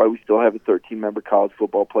think that's why we still have a 13-member college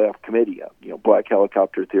football playoff committee. Black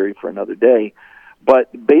helicopter theory for another day.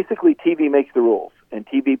 But basically, TV makes the rules, and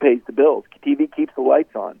TV pays the bills. TV keeps the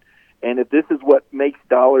lights on. And if this is what makes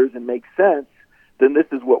dollars and makes sense, then this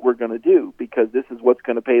is what we're going to do, because this is what's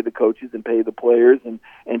going to pay the coaches and pay the players and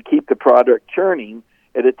keep the product churning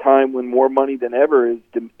at a time when more money than ever is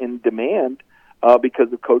in demand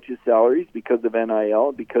because of coaches' salaries, because of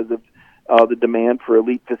NIL, because of the demand for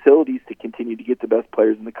elite facilities to continue to get the best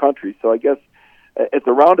players in the country. So I guess it's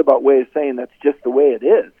a roundabout way of saying that's just the way it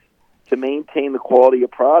is, to maintain the quality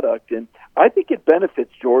of product. And I think it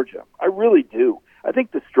benefits Georgia. I really do. I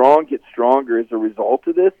think the strong get stronger as a result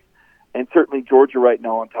of this, and certainly Georgia right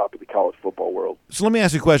now on top of the college football world. So let me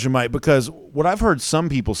ask you a question, Mike, because what I've heard some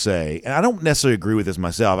people say, and I don't necessarily agree with this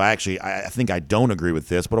myself. I think I don't agree with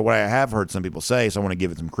this, but what I have heard some people say, so I want to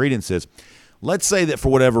give it some credence, is let's say that for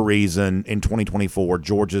whatever reason in 2024,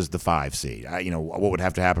 Georgia's the 5 seed. What would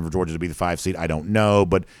have to happen for Georgia to be the 5 seed, I don't know,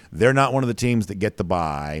 but they're not one of the teams that get the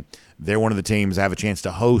bye. They're one of the teams that have a chance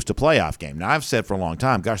to host a playoff game. Now, I've said for a long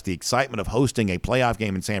time, gosh, the excitement of hosting a playoff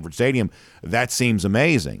game in Sanford Stadium, that seems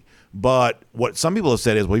amazing. But what some people have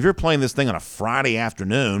said is, well, if you're playing this thing on a Friday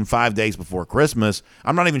afternoon, 5 days before Christmas,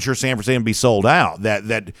 I'm not even sure Sanford Stadium will be sold out.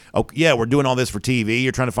 We're doing all this for TV.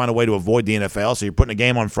 You're trying to find a way to avoid the NFL, so you're putting a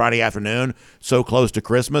game on Friday afternoon so close to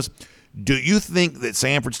Christmas. Do you think that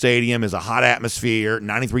Sanford Stadium is a hot atmosphere,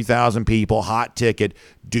 93,000 people, hot ticket?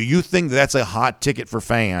 Do you think that's a hot ticket for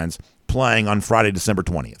fans playing on Friday, December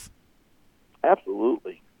 20th?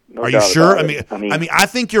 Absolutely. No Are you sure? I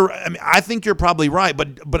think you're probably right,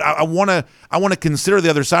 but I want to consider the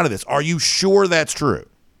other side of this. Are you sure that's true?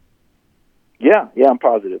 Yeah, I'm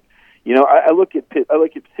positive. I look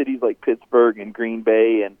at cities like Pittsburgh and Green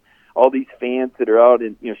Bay and all these fans that are out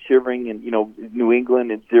and shivering in New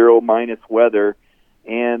England in 0- weather,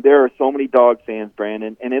 and there are so many Dog fans,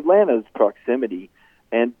 Brandon, and Atlanta's proximity.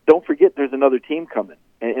 And don't forget, there's another team coming,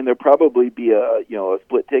 and there'll probably be a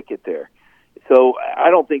split ticket there. So I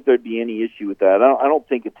don't think there'd be any issue with that. I don't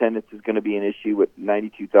think attendance is going to be an issue with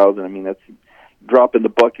 92,000. I mean, that's a drop in the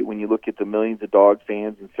bucket when you look at the millions of Dog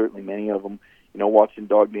fans, and certainly many of them, watching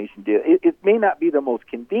DawgNation Daily. It may not be the most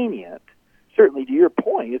convenient. Certainly, to your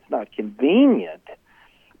point, it's not convenient.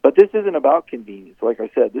 But this isn't about convenience. Like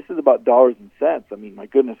I said, this is about dollars and cents. I mean, my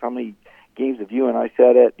goodness, how many games have you and I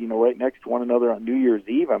sat at, right next to one another on New Year's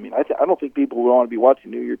Eve? I mean, I don't think people want to be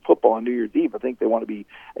watching New Year's football on New Year's Eve. I think they want to be,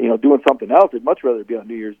 doing something else. They'd much rather be on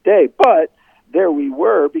New Year's Day. But there we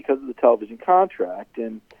were because of the television contract.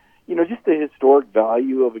 And, just the historic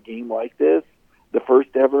value of a game like this, the first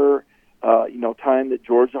ever, time that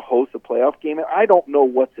Georgia hosts a playoff game. And I don't know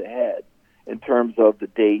what's ahead in terms of the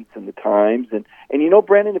dates and the times. And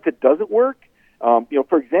Brandon, if it doesn't work,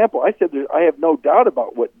 for example, I said I have no doubt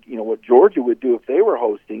about what Georgia would do if they were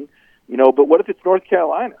hosting, but what if it's North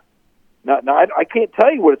Carolina? Now I can't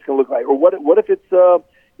tell you what it's going to look like, or what if it's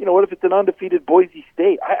what if it's an undefeated Boise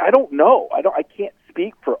State? I don't know. I can't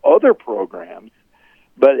speak for other programs.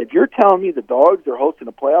 But if you're telling me the Dogs are hosting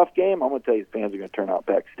a playoff game, I'm going to tell you the fans are going to turn out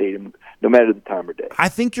back stadium no matter the time or day. I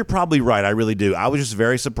think you're probably right. I really do. I was just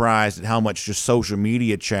very surprised at how much just social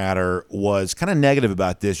media chatter was kind of negative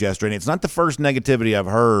about this yesterday. And it's not the first negativity I've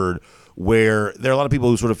heard where there are a lot of people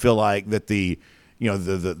who sort of feel like that the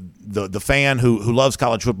fan who loves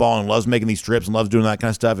college football and loves making these trips and loves doing that kind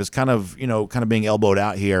of stuff is kind of being elbowed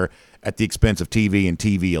out here at the expense of TV and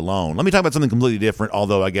TV alone. Let me talk about something completely different,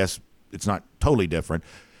 although I guess it's not totally different.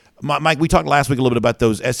 Mike, we talked last week a little bit about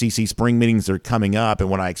those SEC spring meetings that are coming up and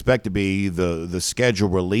what I expect to be the schedule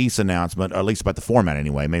release announcement, or at least about the format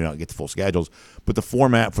anyway. Maybe not get the full schedules, but the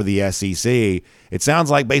format for the SEC. It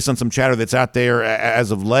sounds like, based on some chatter that's out there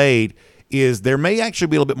as of late, is there may actually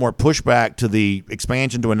be a little bit more pushback to the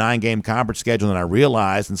expansion to a 9-game conference schedule than I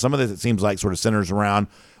realized. And some of this, it seems like, sort of centers around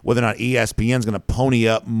whether or not ESPN is going to pony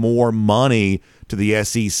up more money to the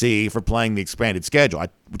SEC for playing the expanded schedule.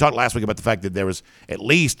 We talked last week about the fact that there was at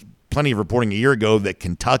least plenty of reporting a year ago that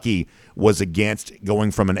Kentucky was against going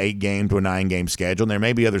from an 8-game to a 9-game schedule. And there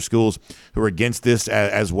may be other schools who are against this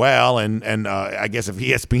as well. And I guess if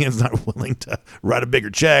ESPN's not willing to write a bigger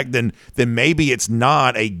check, then maybe it's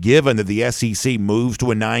not a given that the SEC moves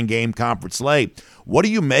to a 9-game conference slate. What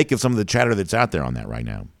do you make of some of the chatter that's out there on that right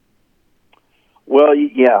now? Well,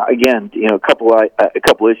 yeah. Again, a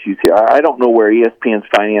couple issues here. I don't know where ESPN's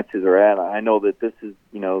finances are at. I know that this is,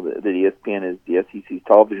 that ESPN is the SEC's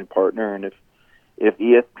television partner, and if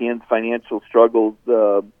ESPN's financial struggles,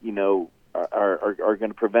 are going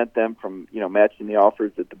to prevent them from, matching the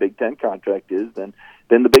offers that the Big Ten contract is, then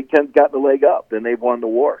the Big Ten's got the leg up. Then they've won the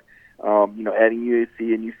war. Adding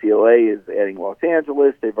USC and UCLA is adding Los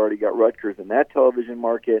Angeles. They've already got Rutgers in that television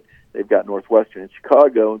market. They've got Northwestern in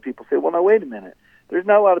Chicago. And people say, well, now, wait a minute. There's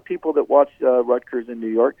not a lot of people that watch Rutgers in New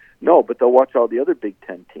York. No, but they'll watch all the other Big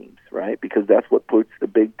Ten teams, right? Because that's what puts the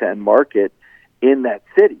Big Ten market in that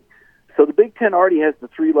city. So the Big Ten already has the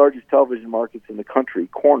 3 largest television markets in the country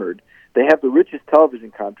cornered. They have the richest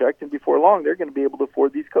television contract, and before long, they're going to be able to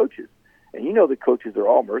afford these coaches. And the coaches are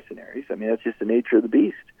all mercenaries. I mean, that's just the nature of the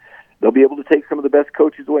beast. They'll be able to take some of the best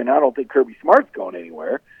coaches away. Now, I don't think Kirby Smart's going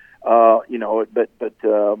anywhere, but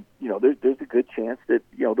there's a good chance that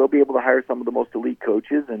they'll be able to hire some of the most elite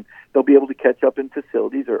coaches, and they'll be able to catch up in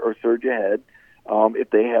facilities or surge ahead if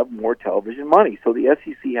they have more television money. So the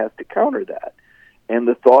SEC has to counter that. And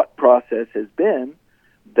the thought process has been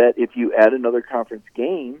that if you add another conference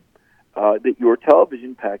game, that your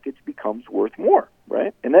television package becomes worth more,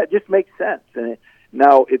 right? And that just makes sense. And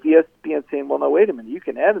now, if ESPN's saying, well, no, wait a minute, you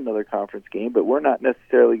can add another conference game, but we're not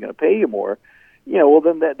necessarily going to pay you more,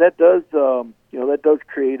 then that does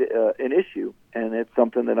create an issue, and it's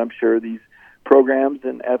something that I'm sure these programs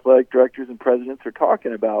and athletic directors and presidents are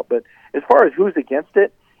talking about. But as far as who's against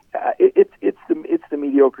it, it's the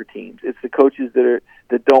mediocre teams. It's the coaches that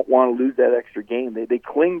don't want to lose that extra game. They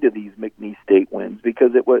cling to these McNeese State wins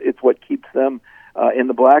because it's what keeps them in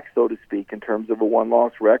the black, so to speak, in terms of a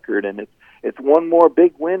 1-loss record. And it's one more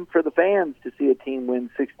big win for the fans to see a team win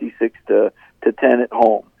 66-10 at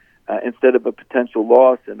home instead of a potential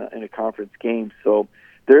loss in a conference game. So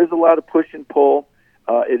there is a lot of push and pull.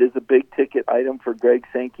 It is a big ticket item for Greg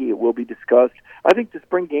Sankey. It will be discussed. I think the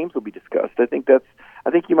spring games will be discussed. I think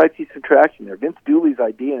you might see some traction there. Vince Dooley's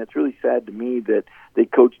idea, and it's really sad to me that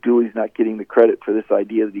Coach Dooley's not getting the credit for this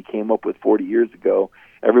idea that he came up with 40 years ago.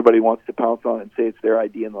 Everybody wants to pounce on it and say it's their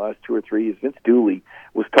idea in the last 2 or 3 years. Vince Dooley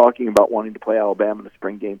was talking about wanting to play Alabama in a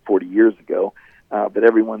spring game 40 years ago, but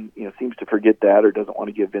everyone seems to forget that or doesn't want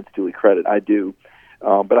to give Vince Dooley credit. I do.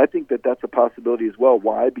 But I think that that's a possibility as well.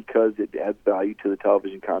 Why? Because it adds value to the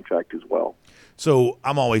television contract as well. So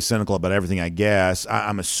I'm always cynical about everything, I guess.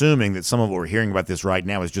 I'm assuming that some of what we're hearing about this right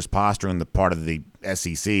now is just posturing the part of the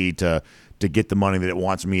SEC to get the money that it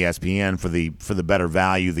wants from ESPN for the better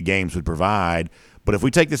value the games would provide. But if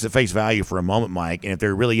we take this at face value for a moment, Mike, and if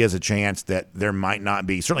there really is a chance that there might not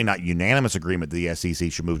be, certainly not unanimous agreement that the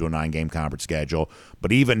SEC should move to a 9-game conference schedule,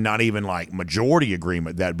 but not even like majority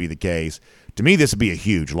agreement that would be the case, to me this would be a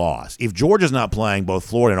huge loss. If Georgia's not playing both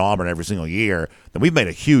Florida and Auburn every single year, then we've made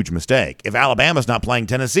a huge mistake. If Alabama's not playing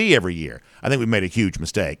Tennessee every year, I think we've made a huge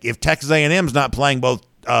mistake. If Texas A&M's not playing both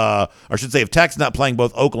if Tech's not playing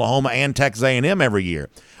both Oklahoma and Texas A&M every year,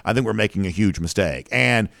 I think we're making a huge mistake.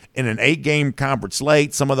 And in an 8-game conference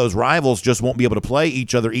slate, some of those rivals just won't be able to play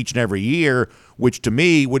each other each and every year, which to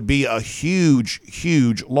me would be a huge,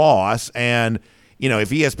 huge loss. And, if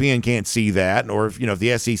ESPN can't see that, or if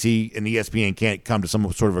the SEC and ESPN can't come to some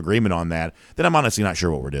sort of agreement on that, then I'm honestly not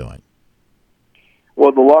sure what we're doing.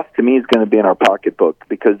 Well, the loss to me is going to be in our pocketbook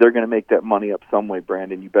because they're going to make that money up some way,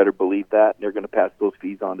 Brandon. You better believe that. They're going to pass those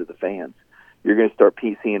fees on to the fans. You're going to start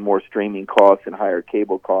seeing more streaming costs and higher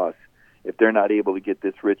cable costs if they're not able to get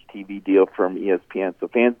this rich TV deal from ESPN. So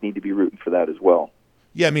fans need to be rooting for that as well.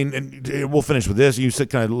 Yeah, I mean, and we'll finish with this. You said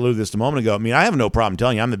kind of alluded this a moment ago. I mean, I have no problem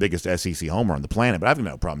telling you I'm the biggest SEC homer on the planet, but I have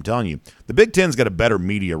no problem telling you the Big Ten's got a better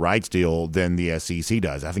media rights deal than the SEC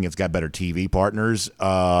does. I think it's got better TV partners,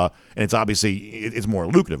 and it's obviously it's more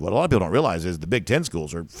lucrative. What a lot of people don't realize is the Big Ten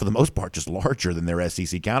schools are, for the most part, just larger than their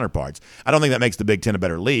SEC counterparts. I don't think that makes the Big Ten a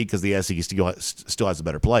better league because the SEC still has the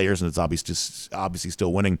better players, and it's obviously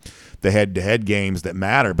still winning the head-to-head games that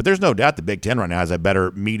matter. But there's no doubt the Big Ten right now has a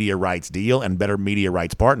better media rights deal and better media rights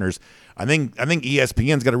partners. I think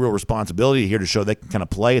ESPN's got a real responsibility here to show they can kind of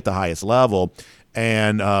play at the highest level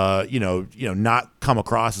and not come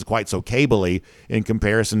across as quite so cable-y in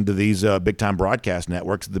comparison to these big time broadcast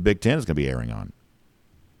networks that the Big Ten is going to be airing on.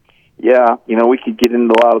 Yeah, we could get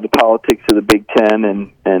into a lot of the politics of the Big Ten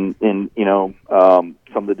and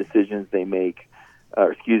some of the decisions they make.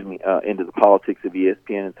 Into the politics of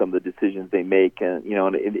ESPN and some of the decisions they make, and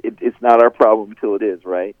it's not our problem until it is,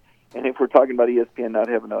 right? And if we're talking about ESPN not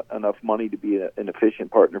having enough money to be an efficient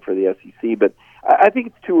partner for the SEC, but I think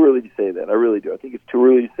it's too early to say that. I really do. I think it's too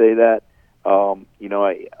early to say that. I'm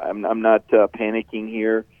not panicking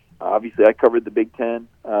here. Obviously, I covered the Big Ten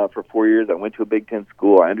for 4 years. I went to a Big Ten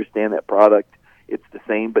school. I understand that product. It's the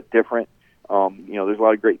same but different. There's a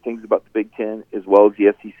lot of great things about the Big Ten as well as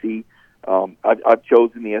the SEC. I've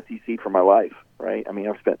chosen the SEC for my life, right? I mean,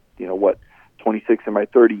 I've spent 26 of my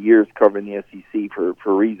 30 years covering the SEC for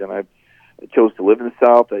a reason. I chose to live in the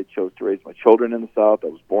South. I chose to raise my children in the South. I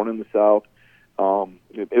was born in the South.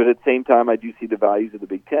 But at the same time, I do see the values of the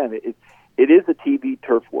Big Ten. It is a TV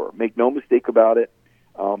turf war. Make no mistake about it.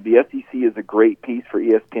 The SEC is a great piece for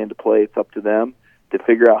ESPN to play. It's up to them to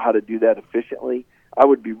figure out how to do that efficiently. I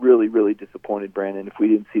would be really, really disappointed, Brandon, if we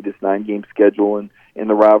didn't see this 9-game schedule and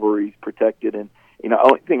the rivalries protected. And the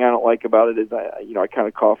only thing I don't like about it is I kind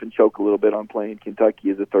of cough and choke a little bit on playing Kentucky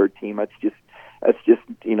as a third team. That's just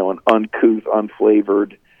an uncouth,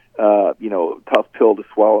 unflavored, tough pill to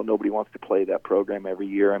swallow. Nobody wants to play that program every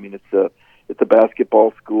year. I mean, it's a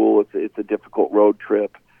basketball school. It's a difficult road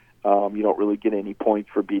trip. You don't really get any points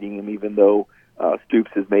for beating them, even though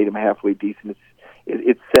Stoops has made him halfway decent.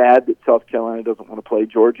 It's sad that South Carolina doesn't want to play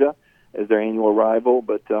Georgia as their annual rival,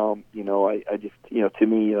 but I just to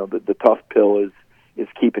me, the tough pill is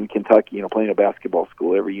keeping Kentucky, playing a basketball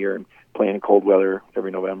school every year and playing in cold weather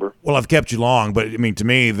every November. Well, I've kept you long, but I mean, to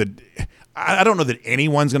me, I don't know that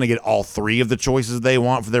anyone's going to get all three of the choices they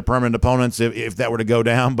want for their permanent opponents if that were to go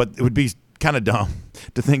down, but it would be kind of dumb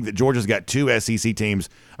to think that Georgia's got two SEC teams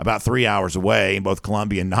about 3 hours away in both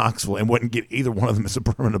Columbia and Knoxville and wouldn't get either one of them as a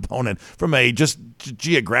permanent opponent. From a just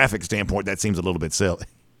geographic standpoint, that seems a little bit silly.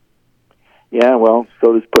 Yeah, well,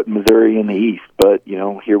 so does putting Missouri in the East, but,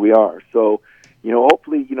 here we are. So,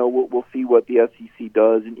 hopefully, we'll see what the SEC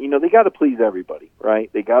does. And, they got to please everybody, right?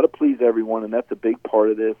 They got to please everyone, and that's a big part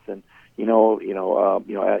of this. And, Nick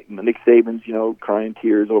Saban's, crying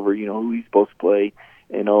tears over, who he's supposed to play.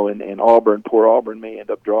 And Auburn, poor Auburn, may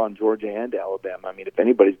end up drawing Georgia and Alabama. I mean, if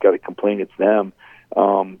anybody's got to complain, it's them.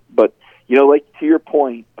 But, like to your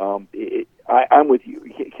point, I'm with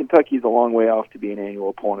you. Kentucky's a long way off to be an annual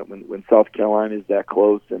opponent when South Carolina is that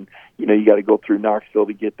close, and you got to go through Knoxville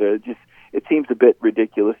to get there. It seems a bit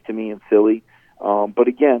ridiculous to me and silly. But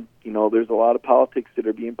again, there's a lot of politics that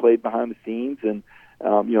are being played behind the scenes, and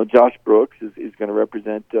Josh Brooks is going to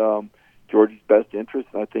represent Georgia's best interest.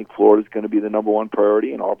 And I think Florida's going to be the number one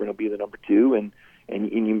priority, and Auburn will be the number two. And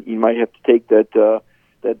you might have to take that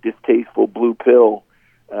distasteful blue pill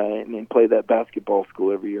and play that basketball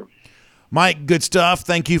school every year. Mike, good stuff.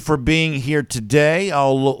 Thank you for being here today.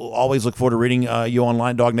 I'll always look forward to reading you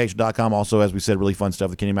online, DawgNation.com. Also, as we said, really fun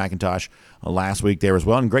stuff with Kenny McIntosh last week there as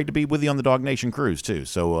well. And great to be with you on the Dog Nation cruise, too.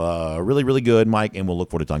 So really, really good, Mike, and we'll look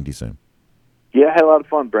forward to talking to you soon. Yeah, I had a lot of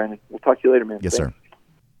fun, Brandon. We'll talk to you later, man. Yes, Thanks. sir.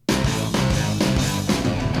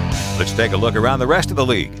 Let's take a look around the rest of the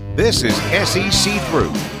league. This is SEC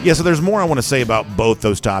Through. Yeah, so there's more I want to say about both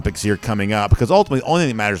those topics here coming up, because ultimately the only thing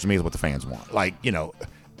that matters to me is what the fans want. Like,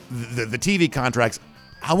 the TV contracts,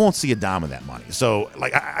 I won't see a dime of that money. So,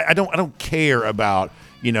 like, I don't care about,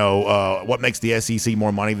 what makes the SEC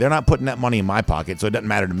more money. They're not putting that money in my pocket, so it doesn't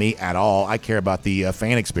matter to me at all. I care about the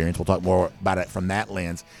fan experience. We'll talk more about it from that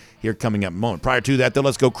lens here coming up in a moment. Prior to that, though,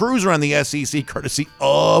 let's go cruise around the SEC courtesy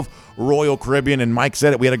of Royal Caribbean. And Mike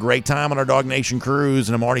said it, we had a great time on our Dog Nation cruise,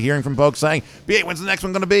 and I'm already hearing from folks saying, B8, when's the next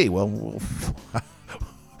one going to be? Well,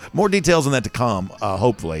 more details on that to come,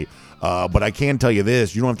 hopefully. But I can tell you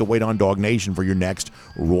this, you don't have to wait on Dog Nation for your next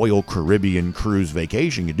Royal Caribbean cruise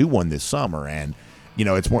vacation. You do one this summer, and,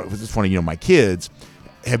 it's funny, my kids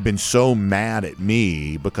have been so mad at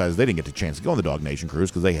me because they didn't get the chance to go on the Dog Nation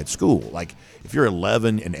cruise because they had school. Like, if you're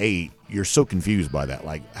 11 and 8, you're so confused by that.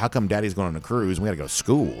 Like, how come Daddy's going on a cruise and we got to go to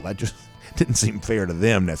school? That just didn't seem fair to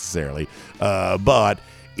them necessarily. But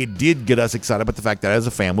it did get us excited about the fact that as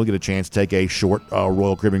a family, we get a chance to take a short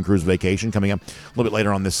Royal Caribbean cruise vacation coming up a little bit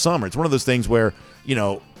later on this summer. It's one of those things where,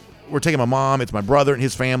 we're taking my mom, it's my brother and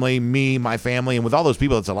his family, me, my family, and with all those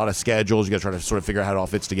people, it's a lot of schedules. You got to try to sort of figure out how it all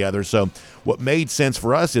fits together. So what made sense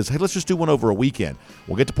for us is, hey, let's just do one over a weekend.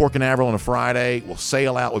 We'll get to Port Canaveral on a Friday. We'll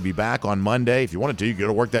sail out. We'll be back on Monday. If you wanted to, you could go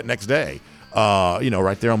to work that next day,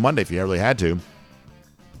 right there on Monday if you really had to,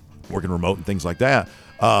 working remote and things like that.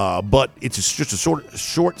 But it's just a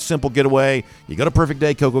short, simple getaway. You go to Perfect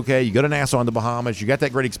Day, Coco Cay. You go to Nassau in the Bahamas. You got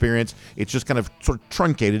that great experience. It's just kind of sort of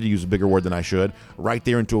truncated, to use a bigger word than I should, right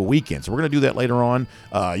there into a weekend. So we're going to do that later on.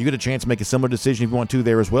 You get a chance to make a similar decision if you want to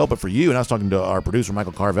there as well. But for you, and I was talking to our producer,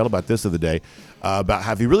 Michael Carvel, about this the other day, about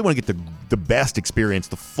how if you really want to get the best experience,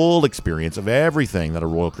 the full experience of everything that a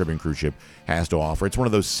Royal Caribbean cruise ship has to offer, it's one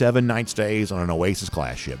of those 7-night stays on an Oasis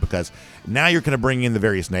class ship, because now you're going to bring in the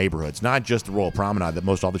various neighborhoods, not just the Royal Promenade that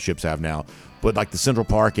most all the ships have now, but like the Central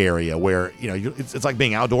Park area where, it's like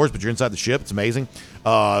being outdoors, but you're inside the ship. It's amazing.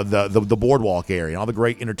 The boardwalk area and all the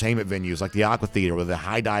great entertainment venues like the Aqua Theater with the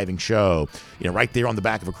high diving show, right there on the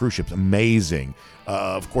back of a cruise ship. It's amazing.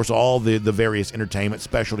 Of course, all the various entertainment,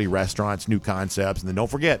 specialty restaurants, new concepts. And then don't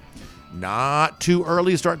forget, not too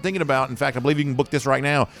early to start thinking about. In fact, I believe you can book this right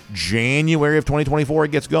now. January of 2024,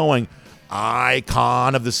 it gets going.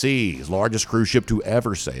 Icon of the Seas, largest cruise ship to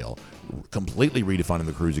ever sail, completely redefining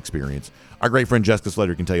the cruise experience. Our great friend Jessica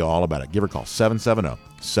Slater can tell you all about it. Give her a call,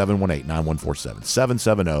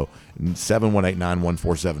 770-718-9147,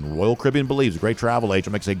 770-718-9147. Royal Caribbean believes a great travel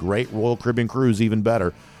agent makes a great Royal Caribbean cruise even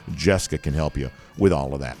better. Jessica can help you with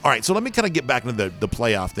all of that. All right, so let me kind of get back into the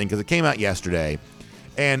playoff thing because it came out yesterday.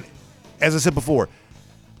 And as I said before,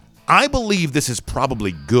 I believe this is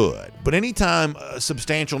probably good, but anytime a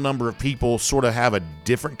substantial number of people sort of have a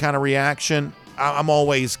different kind of reaction, I'm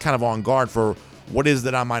always kind of on guard for what is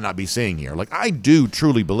that I might not be seeing here. Like, I do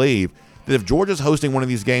truly believe that if Georgia's hosting one of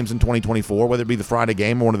these games in 2024, whether it be the Friday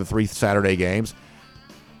game or one of the 3 Saturday games,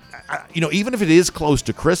 even if it is close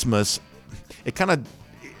to Christmas,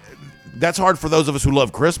 that's hard for those of us who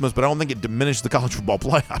love Christmas, but I don't think it diminishes the college football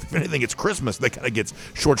playoff. If anything, it's Christmas that kind of gets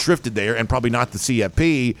short-shrifted there, and probably not the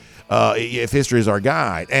CFP if history is our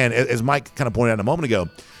guide. And as Mike kind of pointed out a moment ago,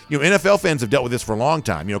 NFL fans have dealt with this for a long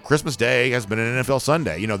time. Christmas Day has been an NFL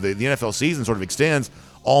Sunday. The NFL season sort of extends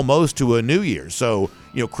almost to a New Year's. So,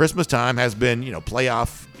 Christmas time has been,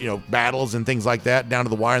 playoff, battles and things like that down to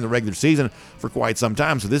the wire in the regular season for quite some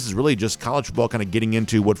time. So this is really just college football kind of getting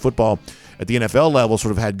into what football at the NFL level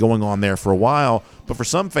sort of had going on there for a while. But for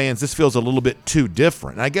some fans, this feels a little bit too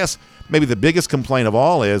different. And I guess maybe the biggest complaint of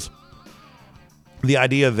all is the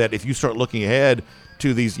idea that if you start looking ahead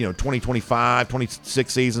to these, 2025,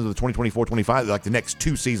 26 seasons, or the 2024, 25, like the next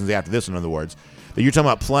 2 seasons after this, in other words, that you're talking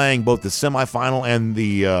about playing both the semifinal and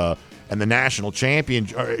the national champion,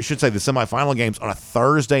 or I should say the semifinal games on a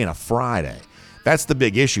Thursday and a Friday. That's the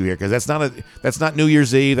big issue here, because that's not New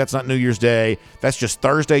Year's Eve, that's not New Year's Day. That's just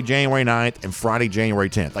Thursday, January 9th, and Friday, January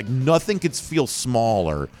 10th. Like, nothing could feel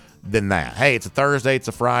smaller than that. Hey, it's a Thursday, it's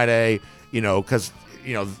a Friday, because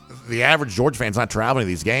the average Georgia fan's not traveling to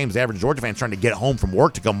these games. The average Georgia fan's trying to get home from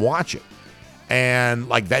work to come watch it. And,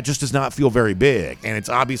 that just does not feel very big. And it's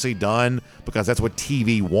obviously done because that's what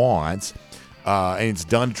TV wants. And it's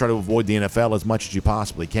done to try to avoid the NFL as much as you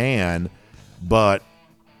possibly can. But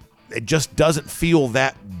it just doesn't feel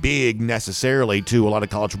that big necessarily to a lot of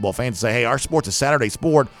college football fans to say, hey, our sport's a Saturday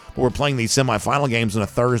sport, but we're playing these semifinal games on a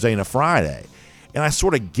Thursday and a Friday. And I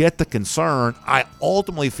sort of get the concern. I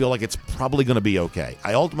ultimately feel like it's probably going to be okay.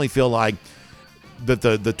 I ultimately feel like that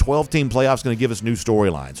the 12-team playoff is going to give us new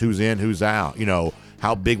storylines. Who's in, who's out.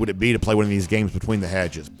 How big would it be to play one of these games between the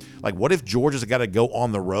hedges? Like, what if Georgia's got to go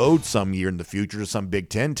on the road some year in the future to some Big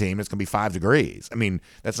Ten team? It's going to be 5 degrees. I mean,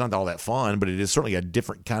 that's not all that fun, but it is certainly a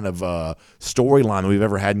different kind of storyline than we've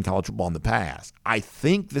ever had in college football in the past. I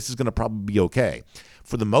think this is going to probably be okay.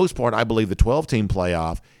 For the most part, I believe the 12-team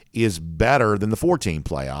playoff is better than the 4-team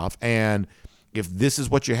playoff. And if this is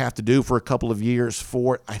what you have to do for a couple of years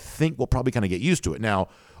for it, I think we'll probably kind of get used to it. Now,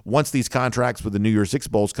 once these contracts with the New Year's Six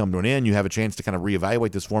Bowls come to an end, you have a chance to kind of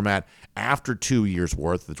reevaluate this format after 2 years'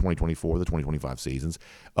 worth, the 2024, the 2025 seasons.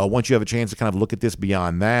 Once you have a chance to kind of look at this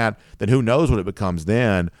beyond that, then who knows what it becomes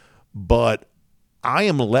then. But I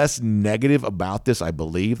am less negative about this, I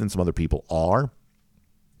believe, than some other people are.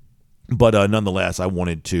 But nonetheless, I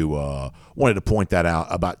wanted to point that out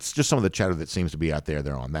about just some of the chatter that seems to be out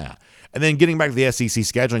there on that. And then getting back to the SEC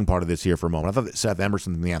scheduling part of this here for a moment, I thought that Seth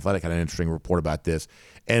Emerson from The Athletic had an interesting report about this.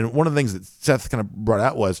 And one of the things that Seth kind of brought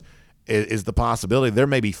out is the possibility there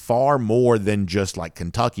may be far more than just like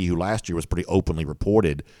Kentucky, who last year was pretty openly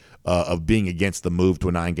reported of being against the move to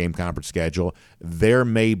a 9-game conference schedule. There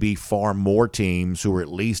may be far more teams who are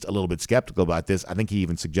at least a little bit skeptical about this. I think he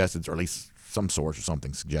even suggested, or at least some source or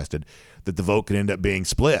something suggested, that the vote could end up being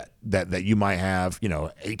split, that you might have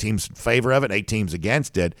 8 teams in favor of it, 8 teams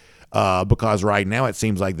against it, because right now it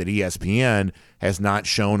seems like that ESPN has not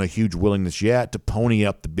shown a huge willingness yet to pony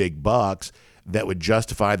up the big bucks that would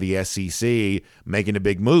justify the SEC making a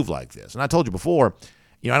big move like this. And I told you before,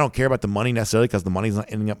 I don't care about the money necessarily because the money's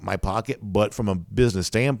not ending up in my pocket, but from a business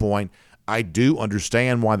standpoint, I do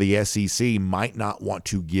understand why the SEC might not want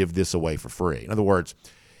to give this away for free. In other words,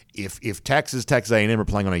 if Texas A&M are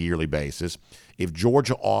playing on a yearly basis, if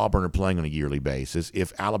Georgia, Auburn are playing on a yearly basis,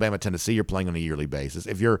 if Alabama, Tennessee are playing on a yearly basis,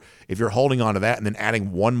 if you're holding on to that and then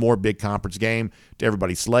adding one more big conference game to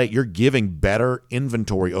everybody's slate, you're giving better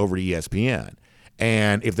inventory over to ESPN.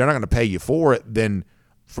 And if they're not going to pay you for it, then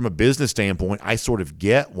from a business standpoint, I sort of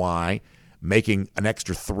get why making an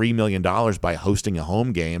extra $3 million by hosting a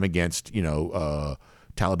home game against,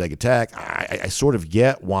 Talladega Tech, I sort of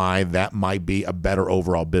get why that might be a better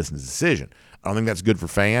overall business decision. I don't think that's good for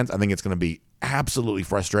fans. I think it's going to be absolutely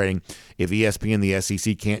frustrating if ESPN and the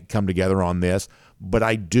SEC can't come together on this. But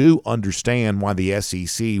I do understand why the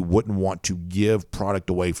SEC wouldn't want to give product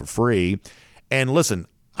away for free. And listen,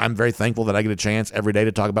 I'm very thankful that I get a chance every day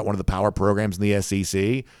to talk about one of the power programs in the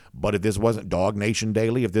SEC. But if this wasn't DawgNation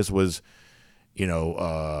Daily, if this was,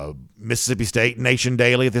 Mississippi State Nation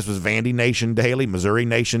Daily, if this was Vandy Nation Daily, Missouri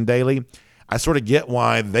Nation Daily, I sort of get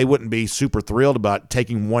why they wouldn't be super thrilled about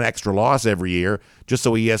taking one extra loss every year just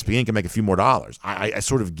so ESPN can make a few more dollars. I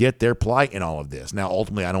sort of get their plight in all of this. Now,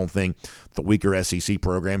 ultimately, I don't think the weaker SEC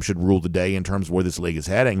program should rule the day in terms of where this league is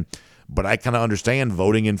heading, but I kind of understand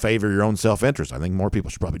voting in favor of your own self-interest. I think more people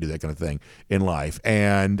should probably do that kind of thing in life.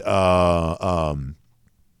 And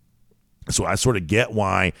so I sort of get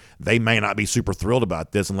why they may not be super thrilled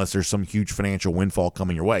about this unless there's some huge financial windfall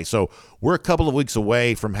coming your way. So we're a couple of weeks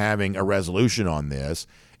away from having a resolution on this.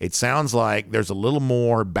 It sounds like there's a little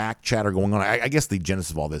more back chatter going on. I guess the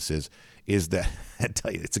genesis of all this is that I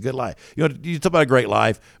tell you, it's a good life. You talk about a great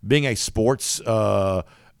life. Being a sports, college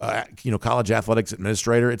athletics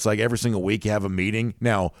administrator, it's like every single week you have a meeting.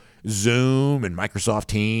 Now, Zoom and Microsoft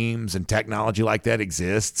Teams and technology like that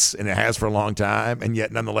exists, and it has for a long time, and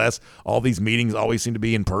yet nonetheless, all these meetings always seem to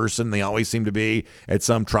be in person. They always seem to be at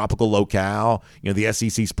some tropical locale. The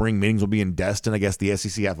SEC spring meetings will be in Destin. I guess the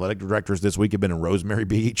SEC athletic directors this week have been in Rosemary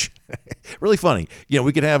Beach. Really funny.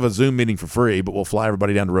 We could have a Zoom meeting for free, but we'll fly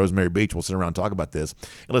everybody down to Rosemary Beach. We'll sit around and talk about this.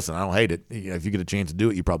 And listen, I don't hate it. If you get a chance to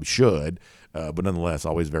do it, you probably should. But nonetheless,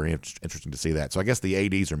 always very interesting to see that. So I guess the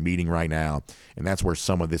ADs are meeting right now, and that's where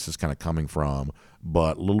some of this is kind of coming from.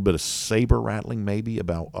 But a little bit of saber rattling maybe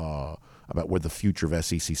about what the future of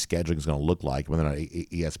SEC scheduling is going to look like, whether or not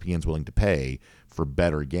ESPN is willing to pay for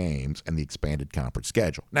better games and the expanded conference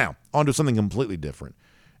schedule. Now, on to something completely different.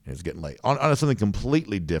 And it's getting late. On to something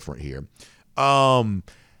completely different here.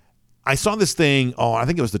 I saw this thing on, I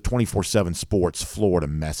think it was the 24/7 Sports Florida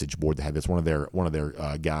message board that had this. One of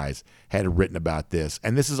their guys had written about this,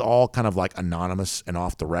 and this is all kind of like anonymous and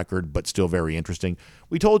off the record, but still very interesting.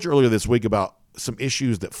 We told you earlier this week about some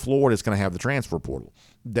issues that Florida is going to have the transfer portal.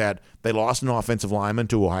 That they lost an offensive lineman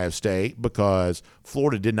to Ohio State because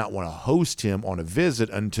Florida did not want to host him on a visit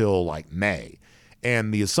until like May,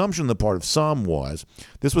 and the assumption on the part of some was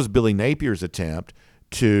this was Billy Napier's attempt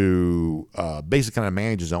to basically kind of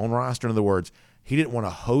manage his own roster. In other words, he didn't want to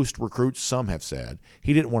host recruits, some have said.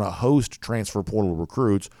 He didn't want to host transfer portal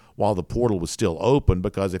recruits while the portal was still open,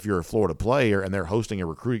 because if you're a Florida player and they're hosting a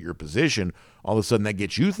recruit at your position, all of a sudden that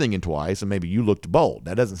gets you thinking twice and maybe you looked bold.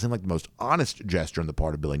 That doesn't seem like the most honest gesture on the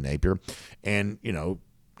part of Billy Napier. And,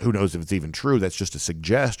 who knows if it's even true. That's just a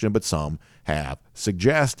suggestion, but some have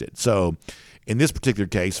suggested. So in this particular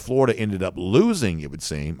case, Florida ended up losing, it would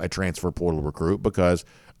seem, a transfer portal recruit because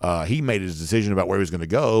he made his decision about where he was going to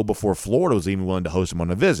go before Florida was even willing to host him on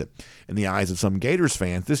a visit. In the eyes of some Gators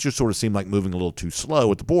fans, this just sort of seemed like moving a little too slow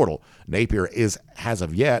with the portal. Napier has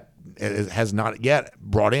not yet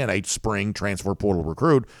brought in a spring transfer portal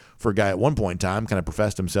recruit for a guy at one point in time kind of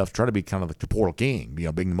professed himself to try to be kind of like the portal king,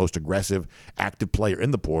 being the most aggressive, active player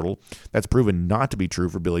in the portal. That's proven not to be true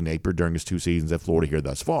for Billy Napier during his 2 seasons at Florida here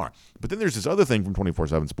thus far. But then there's this other thing from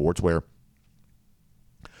 24/7 Sports where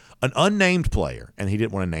an unnamed player, and he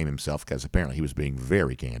didn't want to name himself because apparently he was being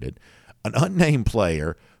very candid, an unnamed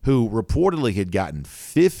player who reportedly had gotten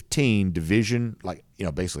 15 division,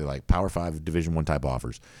 basically like Power 5 Division I type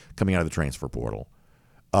offers coming out of the transfer portal.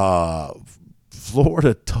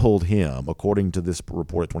 Florida told him, according to this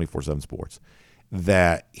report at 24/7 Sports,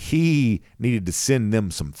 that he needed to send them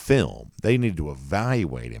some film. They needed to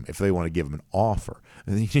evaluate him if they want to give him an offer.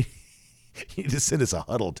 And you need to send us a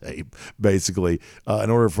huddle tape, basically, in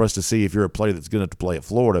order for us to see if you're a player that's good enough to play at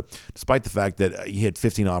Florida, despite the fact that he had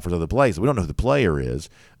 15 offers other places. We don't know who the player is,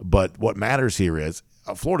 but what matters here is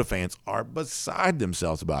Florida fans are beside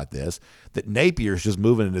themselves about this, that Napier's just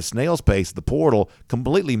moving at a snail's pace at the portal,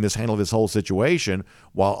 completely mishandled this whole situation,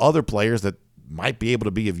 while other players that might be able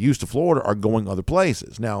to be of use to Florida are going other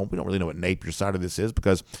places. Now, we don't really know what Napier's side of this is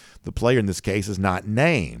because the player in this case is not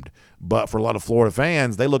named. But for a lot of Florida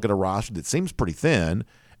fans, they look at a roster that seems pretty thin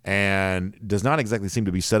and does not exactly seem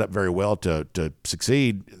to be set up very well to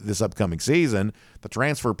succeed this upcoming season. The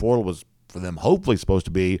transfer portal was, for them, hopefully supposed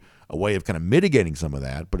to be a way of kind of mitigating some of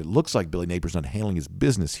that, but it looks like Billy Napier's not handling his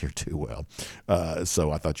business here too well.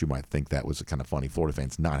 So I thought you might think that was kind of funny. Florida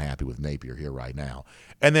fans not happy with Napier here right now.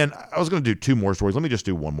 And then I was going to do 2 more stories. Let me just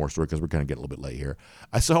do one more story because we're kind of getting a little bit late here.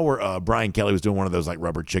 I saw where Brian Kelly was doing one of those like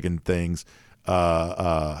rubber chicken things.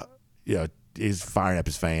 He's firing up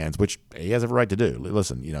his fans, which he has every right to do.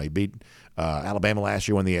 Listen, he beat Alabama last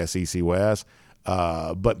year, won the SEC West.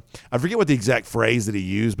 But I forget what the exact phrase that he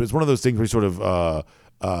used, but it's one of those things where he sort of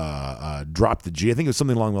dropped the G. I think it was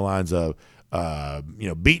something along the lines of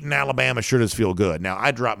Beating Alabama sure does feel good. Now,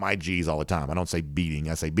 I drop my G's all the time. I don't say beating,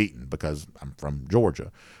 I say beaten because I'm from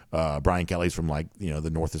Georgia. Brian Kelly's from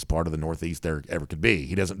the northest part of the Northeast there ever could be.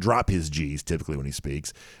 He doesn't drop his G's typically when he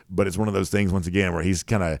speaks, but it's one of those things once again where he's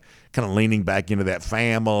kind of leaning back into that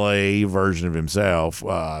family version of himself.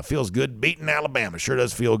 Feels good beating Alabama, sure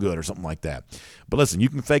does feel good, or something like that. But listen, you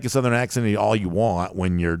can fake a Southern accent all you want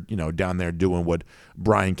when you're down there doing what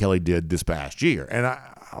Brian Kelly did this past year. And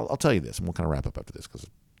I'll tell you this, and we'll kind of wrap up after this because the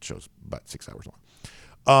show's about 6 hours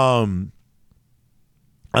long.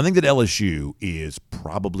 I think that LSU is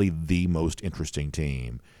probably the most interesting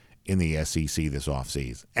team in the SEC this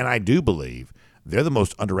offseason. And I do believe they're the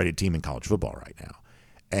most underrated team in college football right now.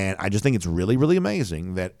 And I just think it's really, really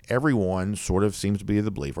amazing that everyone sort of seems to be the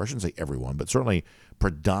believer. I shouldn't say everyone, but certainly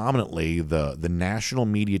predominantly the national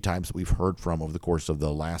media types that we've heard from over the course of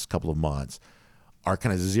the last couple of months are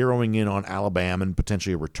kind of zeroing in on Alabama and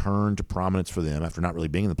potentially a return to prominence for them after not really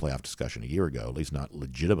being in the playoff discussion a year ago, at least not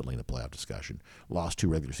legitimately in the playoff discussion, lost 2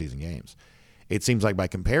 regular season games. It seems like by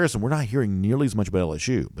comparison, we're not hearing nearly as much about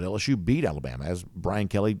LSU, but LSU beat Alabama, as Brian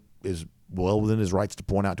Kelly is well within his rights to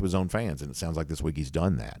point out to his own fans, and it sounds like this week he's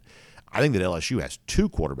done that. I think that LSU has 2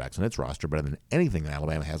 quarterbacks on its roster better than anything that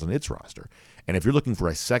Alabama has on its roster. And if you're looking for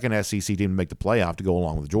a second SEC team to make the playoff to go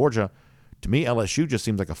along with Georgia, to me, LSU just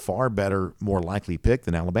seems like a far better, more likely pick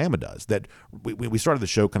than Alabama does. That we started the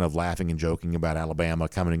show kind of laughing and joking about Alabama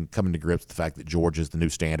coming to grips with the fact that Georgia is the new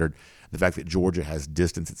standard, the fact that Georgia has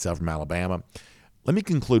distanced itself from Alabama. Let me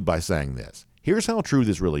conclude by saying this. Here's how true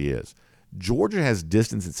this really is. Georgia has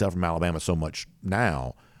distanced itself from Alabama so much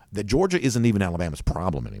now that Georgia isn't even Alabama's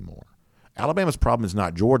problem anymore. Alabama's problem is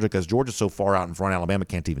not Georgia because Georgia's so far out in front, Alabama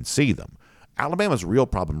can't even see them. Alabama's real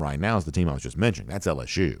problem right now is the team I was just mentioning. That's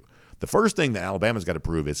LSU. The first thing that Alabama's got to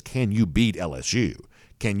prove is, can you beat LSU?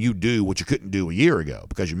 Can you do what you couldn't do a year ago?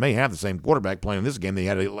 Because you may have the same quarterback playing in this game that you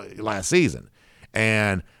had last season.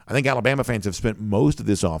 And I think Alabama fans have spent most of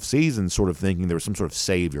this offseason sort of thinking there was some sort of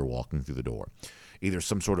savior walking through the door. Either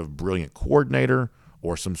some sort of brilliant coordinator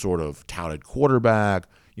or some sort of touted quarterback,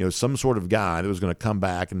 some sort of guy that was going to come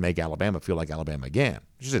back and make Alabama feel like Alabama again.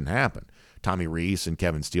 It just didn't happen. Tommy Rees and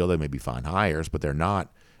Kevin Steele, they may be fine hires, but they're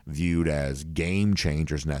not viewed as game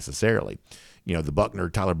changers necessarily.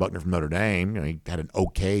 Tyler Buckner from Notre Dame, he had an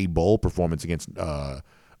okay bowl performance against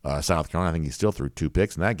South Carolina. I think he still threw 2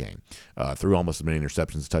 picks in that game. Threw almost as many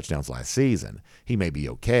interceptions as touchdowns last season. He may be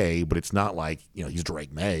okay, but it's not like he's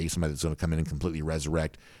Drake May, somebody that's going to come in and completely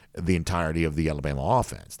resurrect the entirety of the Alabama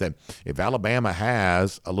offense. That if Alabama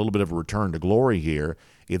has a little bit of a return to glory here,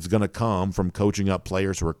 it's going to come from coaching up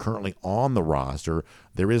players who are currently on the roster.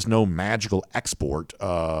 There is no magical export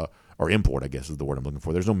or import, I guess is the word I'm looking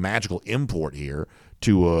for. There's no magical import here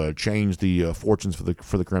to change the fortunes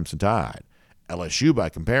for the Crimson Tide. LSU, by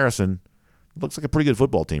comparison, looks like a pretty good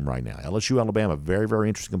football team right now. LSU, Alabama, very, very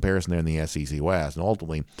interesting comparison there in the SEC West. And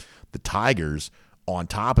ultimately, the Tigers on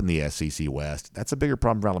top in the SEC West, that's a bigger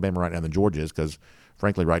problem for Alabama right now than Georgia is because,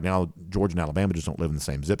 frankly, right now, Georgia and Alabama just don't live in the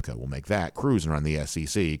same zip code. We'll make that cruising around the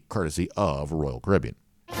SEC courtesy of Royal Caribbean.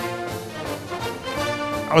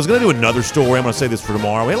 I was going to do another story. I'm going to say this for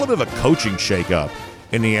tomorrow. We had a little bit of a coaching shakeup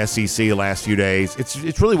in the SEC the last few days.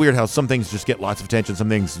 It's really weird how some things just get lots of attention, some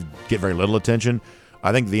things get very little attention.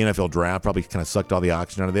 I think the NFL draft probably kind of sucked all the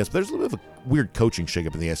oxygen out of this, but there's a little bit of a weird coaching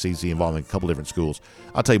shakeup in the SEC involving a couple different schools.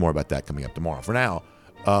 I'll tell you more about that coming up tomorrow. For now,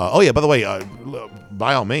 by the way,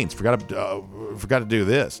 by all means, forgot to do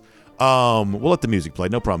this. We'll let the music play,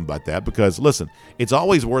 no problem about that, because, listen, it's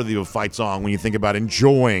always worthy of a fight song when you think about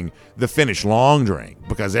enjoying the Finnish long drink,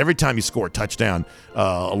 because every time you score a touchdown,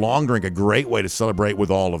 a long drink, a great way to celebrate with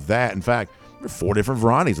all of that. In fact, there are 4 different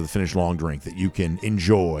varieties of the Finnish long drink that you can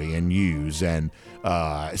enjoy and use, and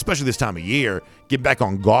especially this time of year, get back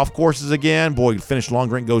on golf courses again. Boy, Finnish long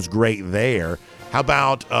drink goes great there. How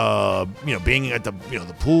about being at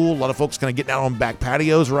the pool? A lot of folks kind of getting out on back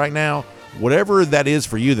patios right now. Whatever that is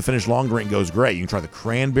for you, the Finnish long drink goes great. You can try the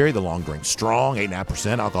cranberry, the long drink strong,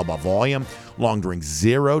 8.5% alcohol by volume. Long drink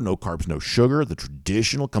zero, no carbs, no sugar. The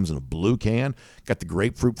traditional comes in a blue can. Got the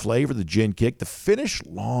grapefruit flavor, the gin kick. The Finnish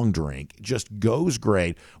long drink just goes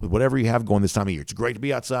great with whatever you have going this time of year. It's great to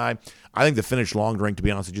be outside. I think the Finnish long drink, to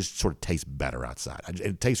be honest, it just sort of tastes better outside.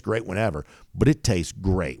 It tastes great whenever, but it tastes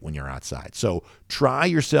great when you're outside. So try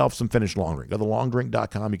yourself some Finnish long drink. Go to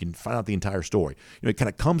thelongdrink.com. You can find out the entire story. It kind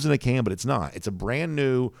of comes in a can, but it's not. It's a brand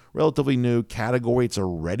new, relatively new category. It's a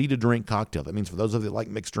ready-to-drink cocktail. That means for those of you that like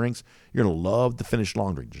mixed drinks, you're going to love the Finnish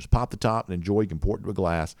long drink. Just pop the top and enjoy. You can pour it into a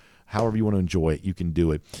glass. However you want to enjoy it, you can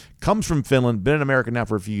do it. Comes from Finland, been in America now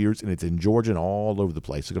for a few years, and it's in Georgia and all over the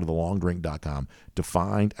place. So go to thelongdrink.com to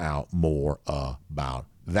find out more about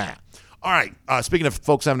that. All right. Speaking of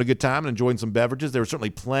folks having a good time and enjoying some beverages, there was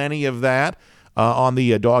certainly plenty of that on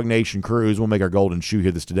the Dog Nation cruise. We'll make our golden shoe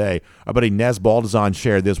here today. Our buddy Nez Baldazan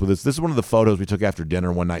shared this with us. This is one of the photos we took after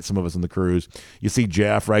dinner one night, some of us on the cruise. You see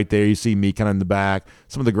Jeff right there. You see me kind of in the back.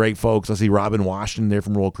 Some of the great folks. I see Robin Washington there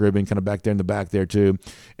from Royal Caribbean kind of back there in the back there too.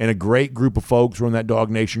 And a great group of folks were on that Dog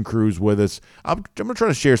Nation cruise with us. I'm going to try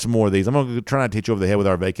to share some more of these. I'm going to try not to hit you over the head with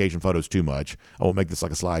our vacation photos too much. I won't make this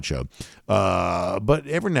like a slideshow. But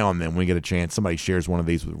every now and then when we get a chance, somebody shares one of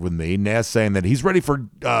these with me. Nez saying that he's ready for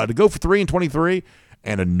to go for 3 and 23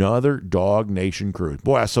 and another Dog Nation cruise.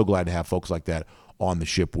 Boy, I'm so glad to have folks like that on the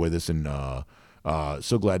ship with us, and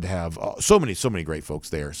so glad to have so many great folks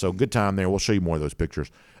there. So good time there. We'll show you more of those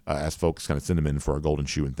pictures as folks kind of send them in for our golden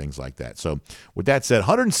shoe and things like that. So with that said,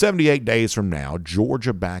 178 days from now,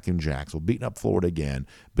 Georgia back in Jacksonville, beating up Florida again.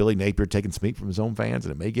 Billy Napier taking some heat from his own fans,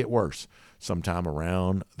 and it may get worse sometime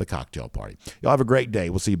around the cocktail party. Y'all have a great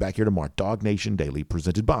day. We'll see you back here tomorrow. Dog Nation Daily,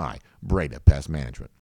 presented by Breda Pest Management.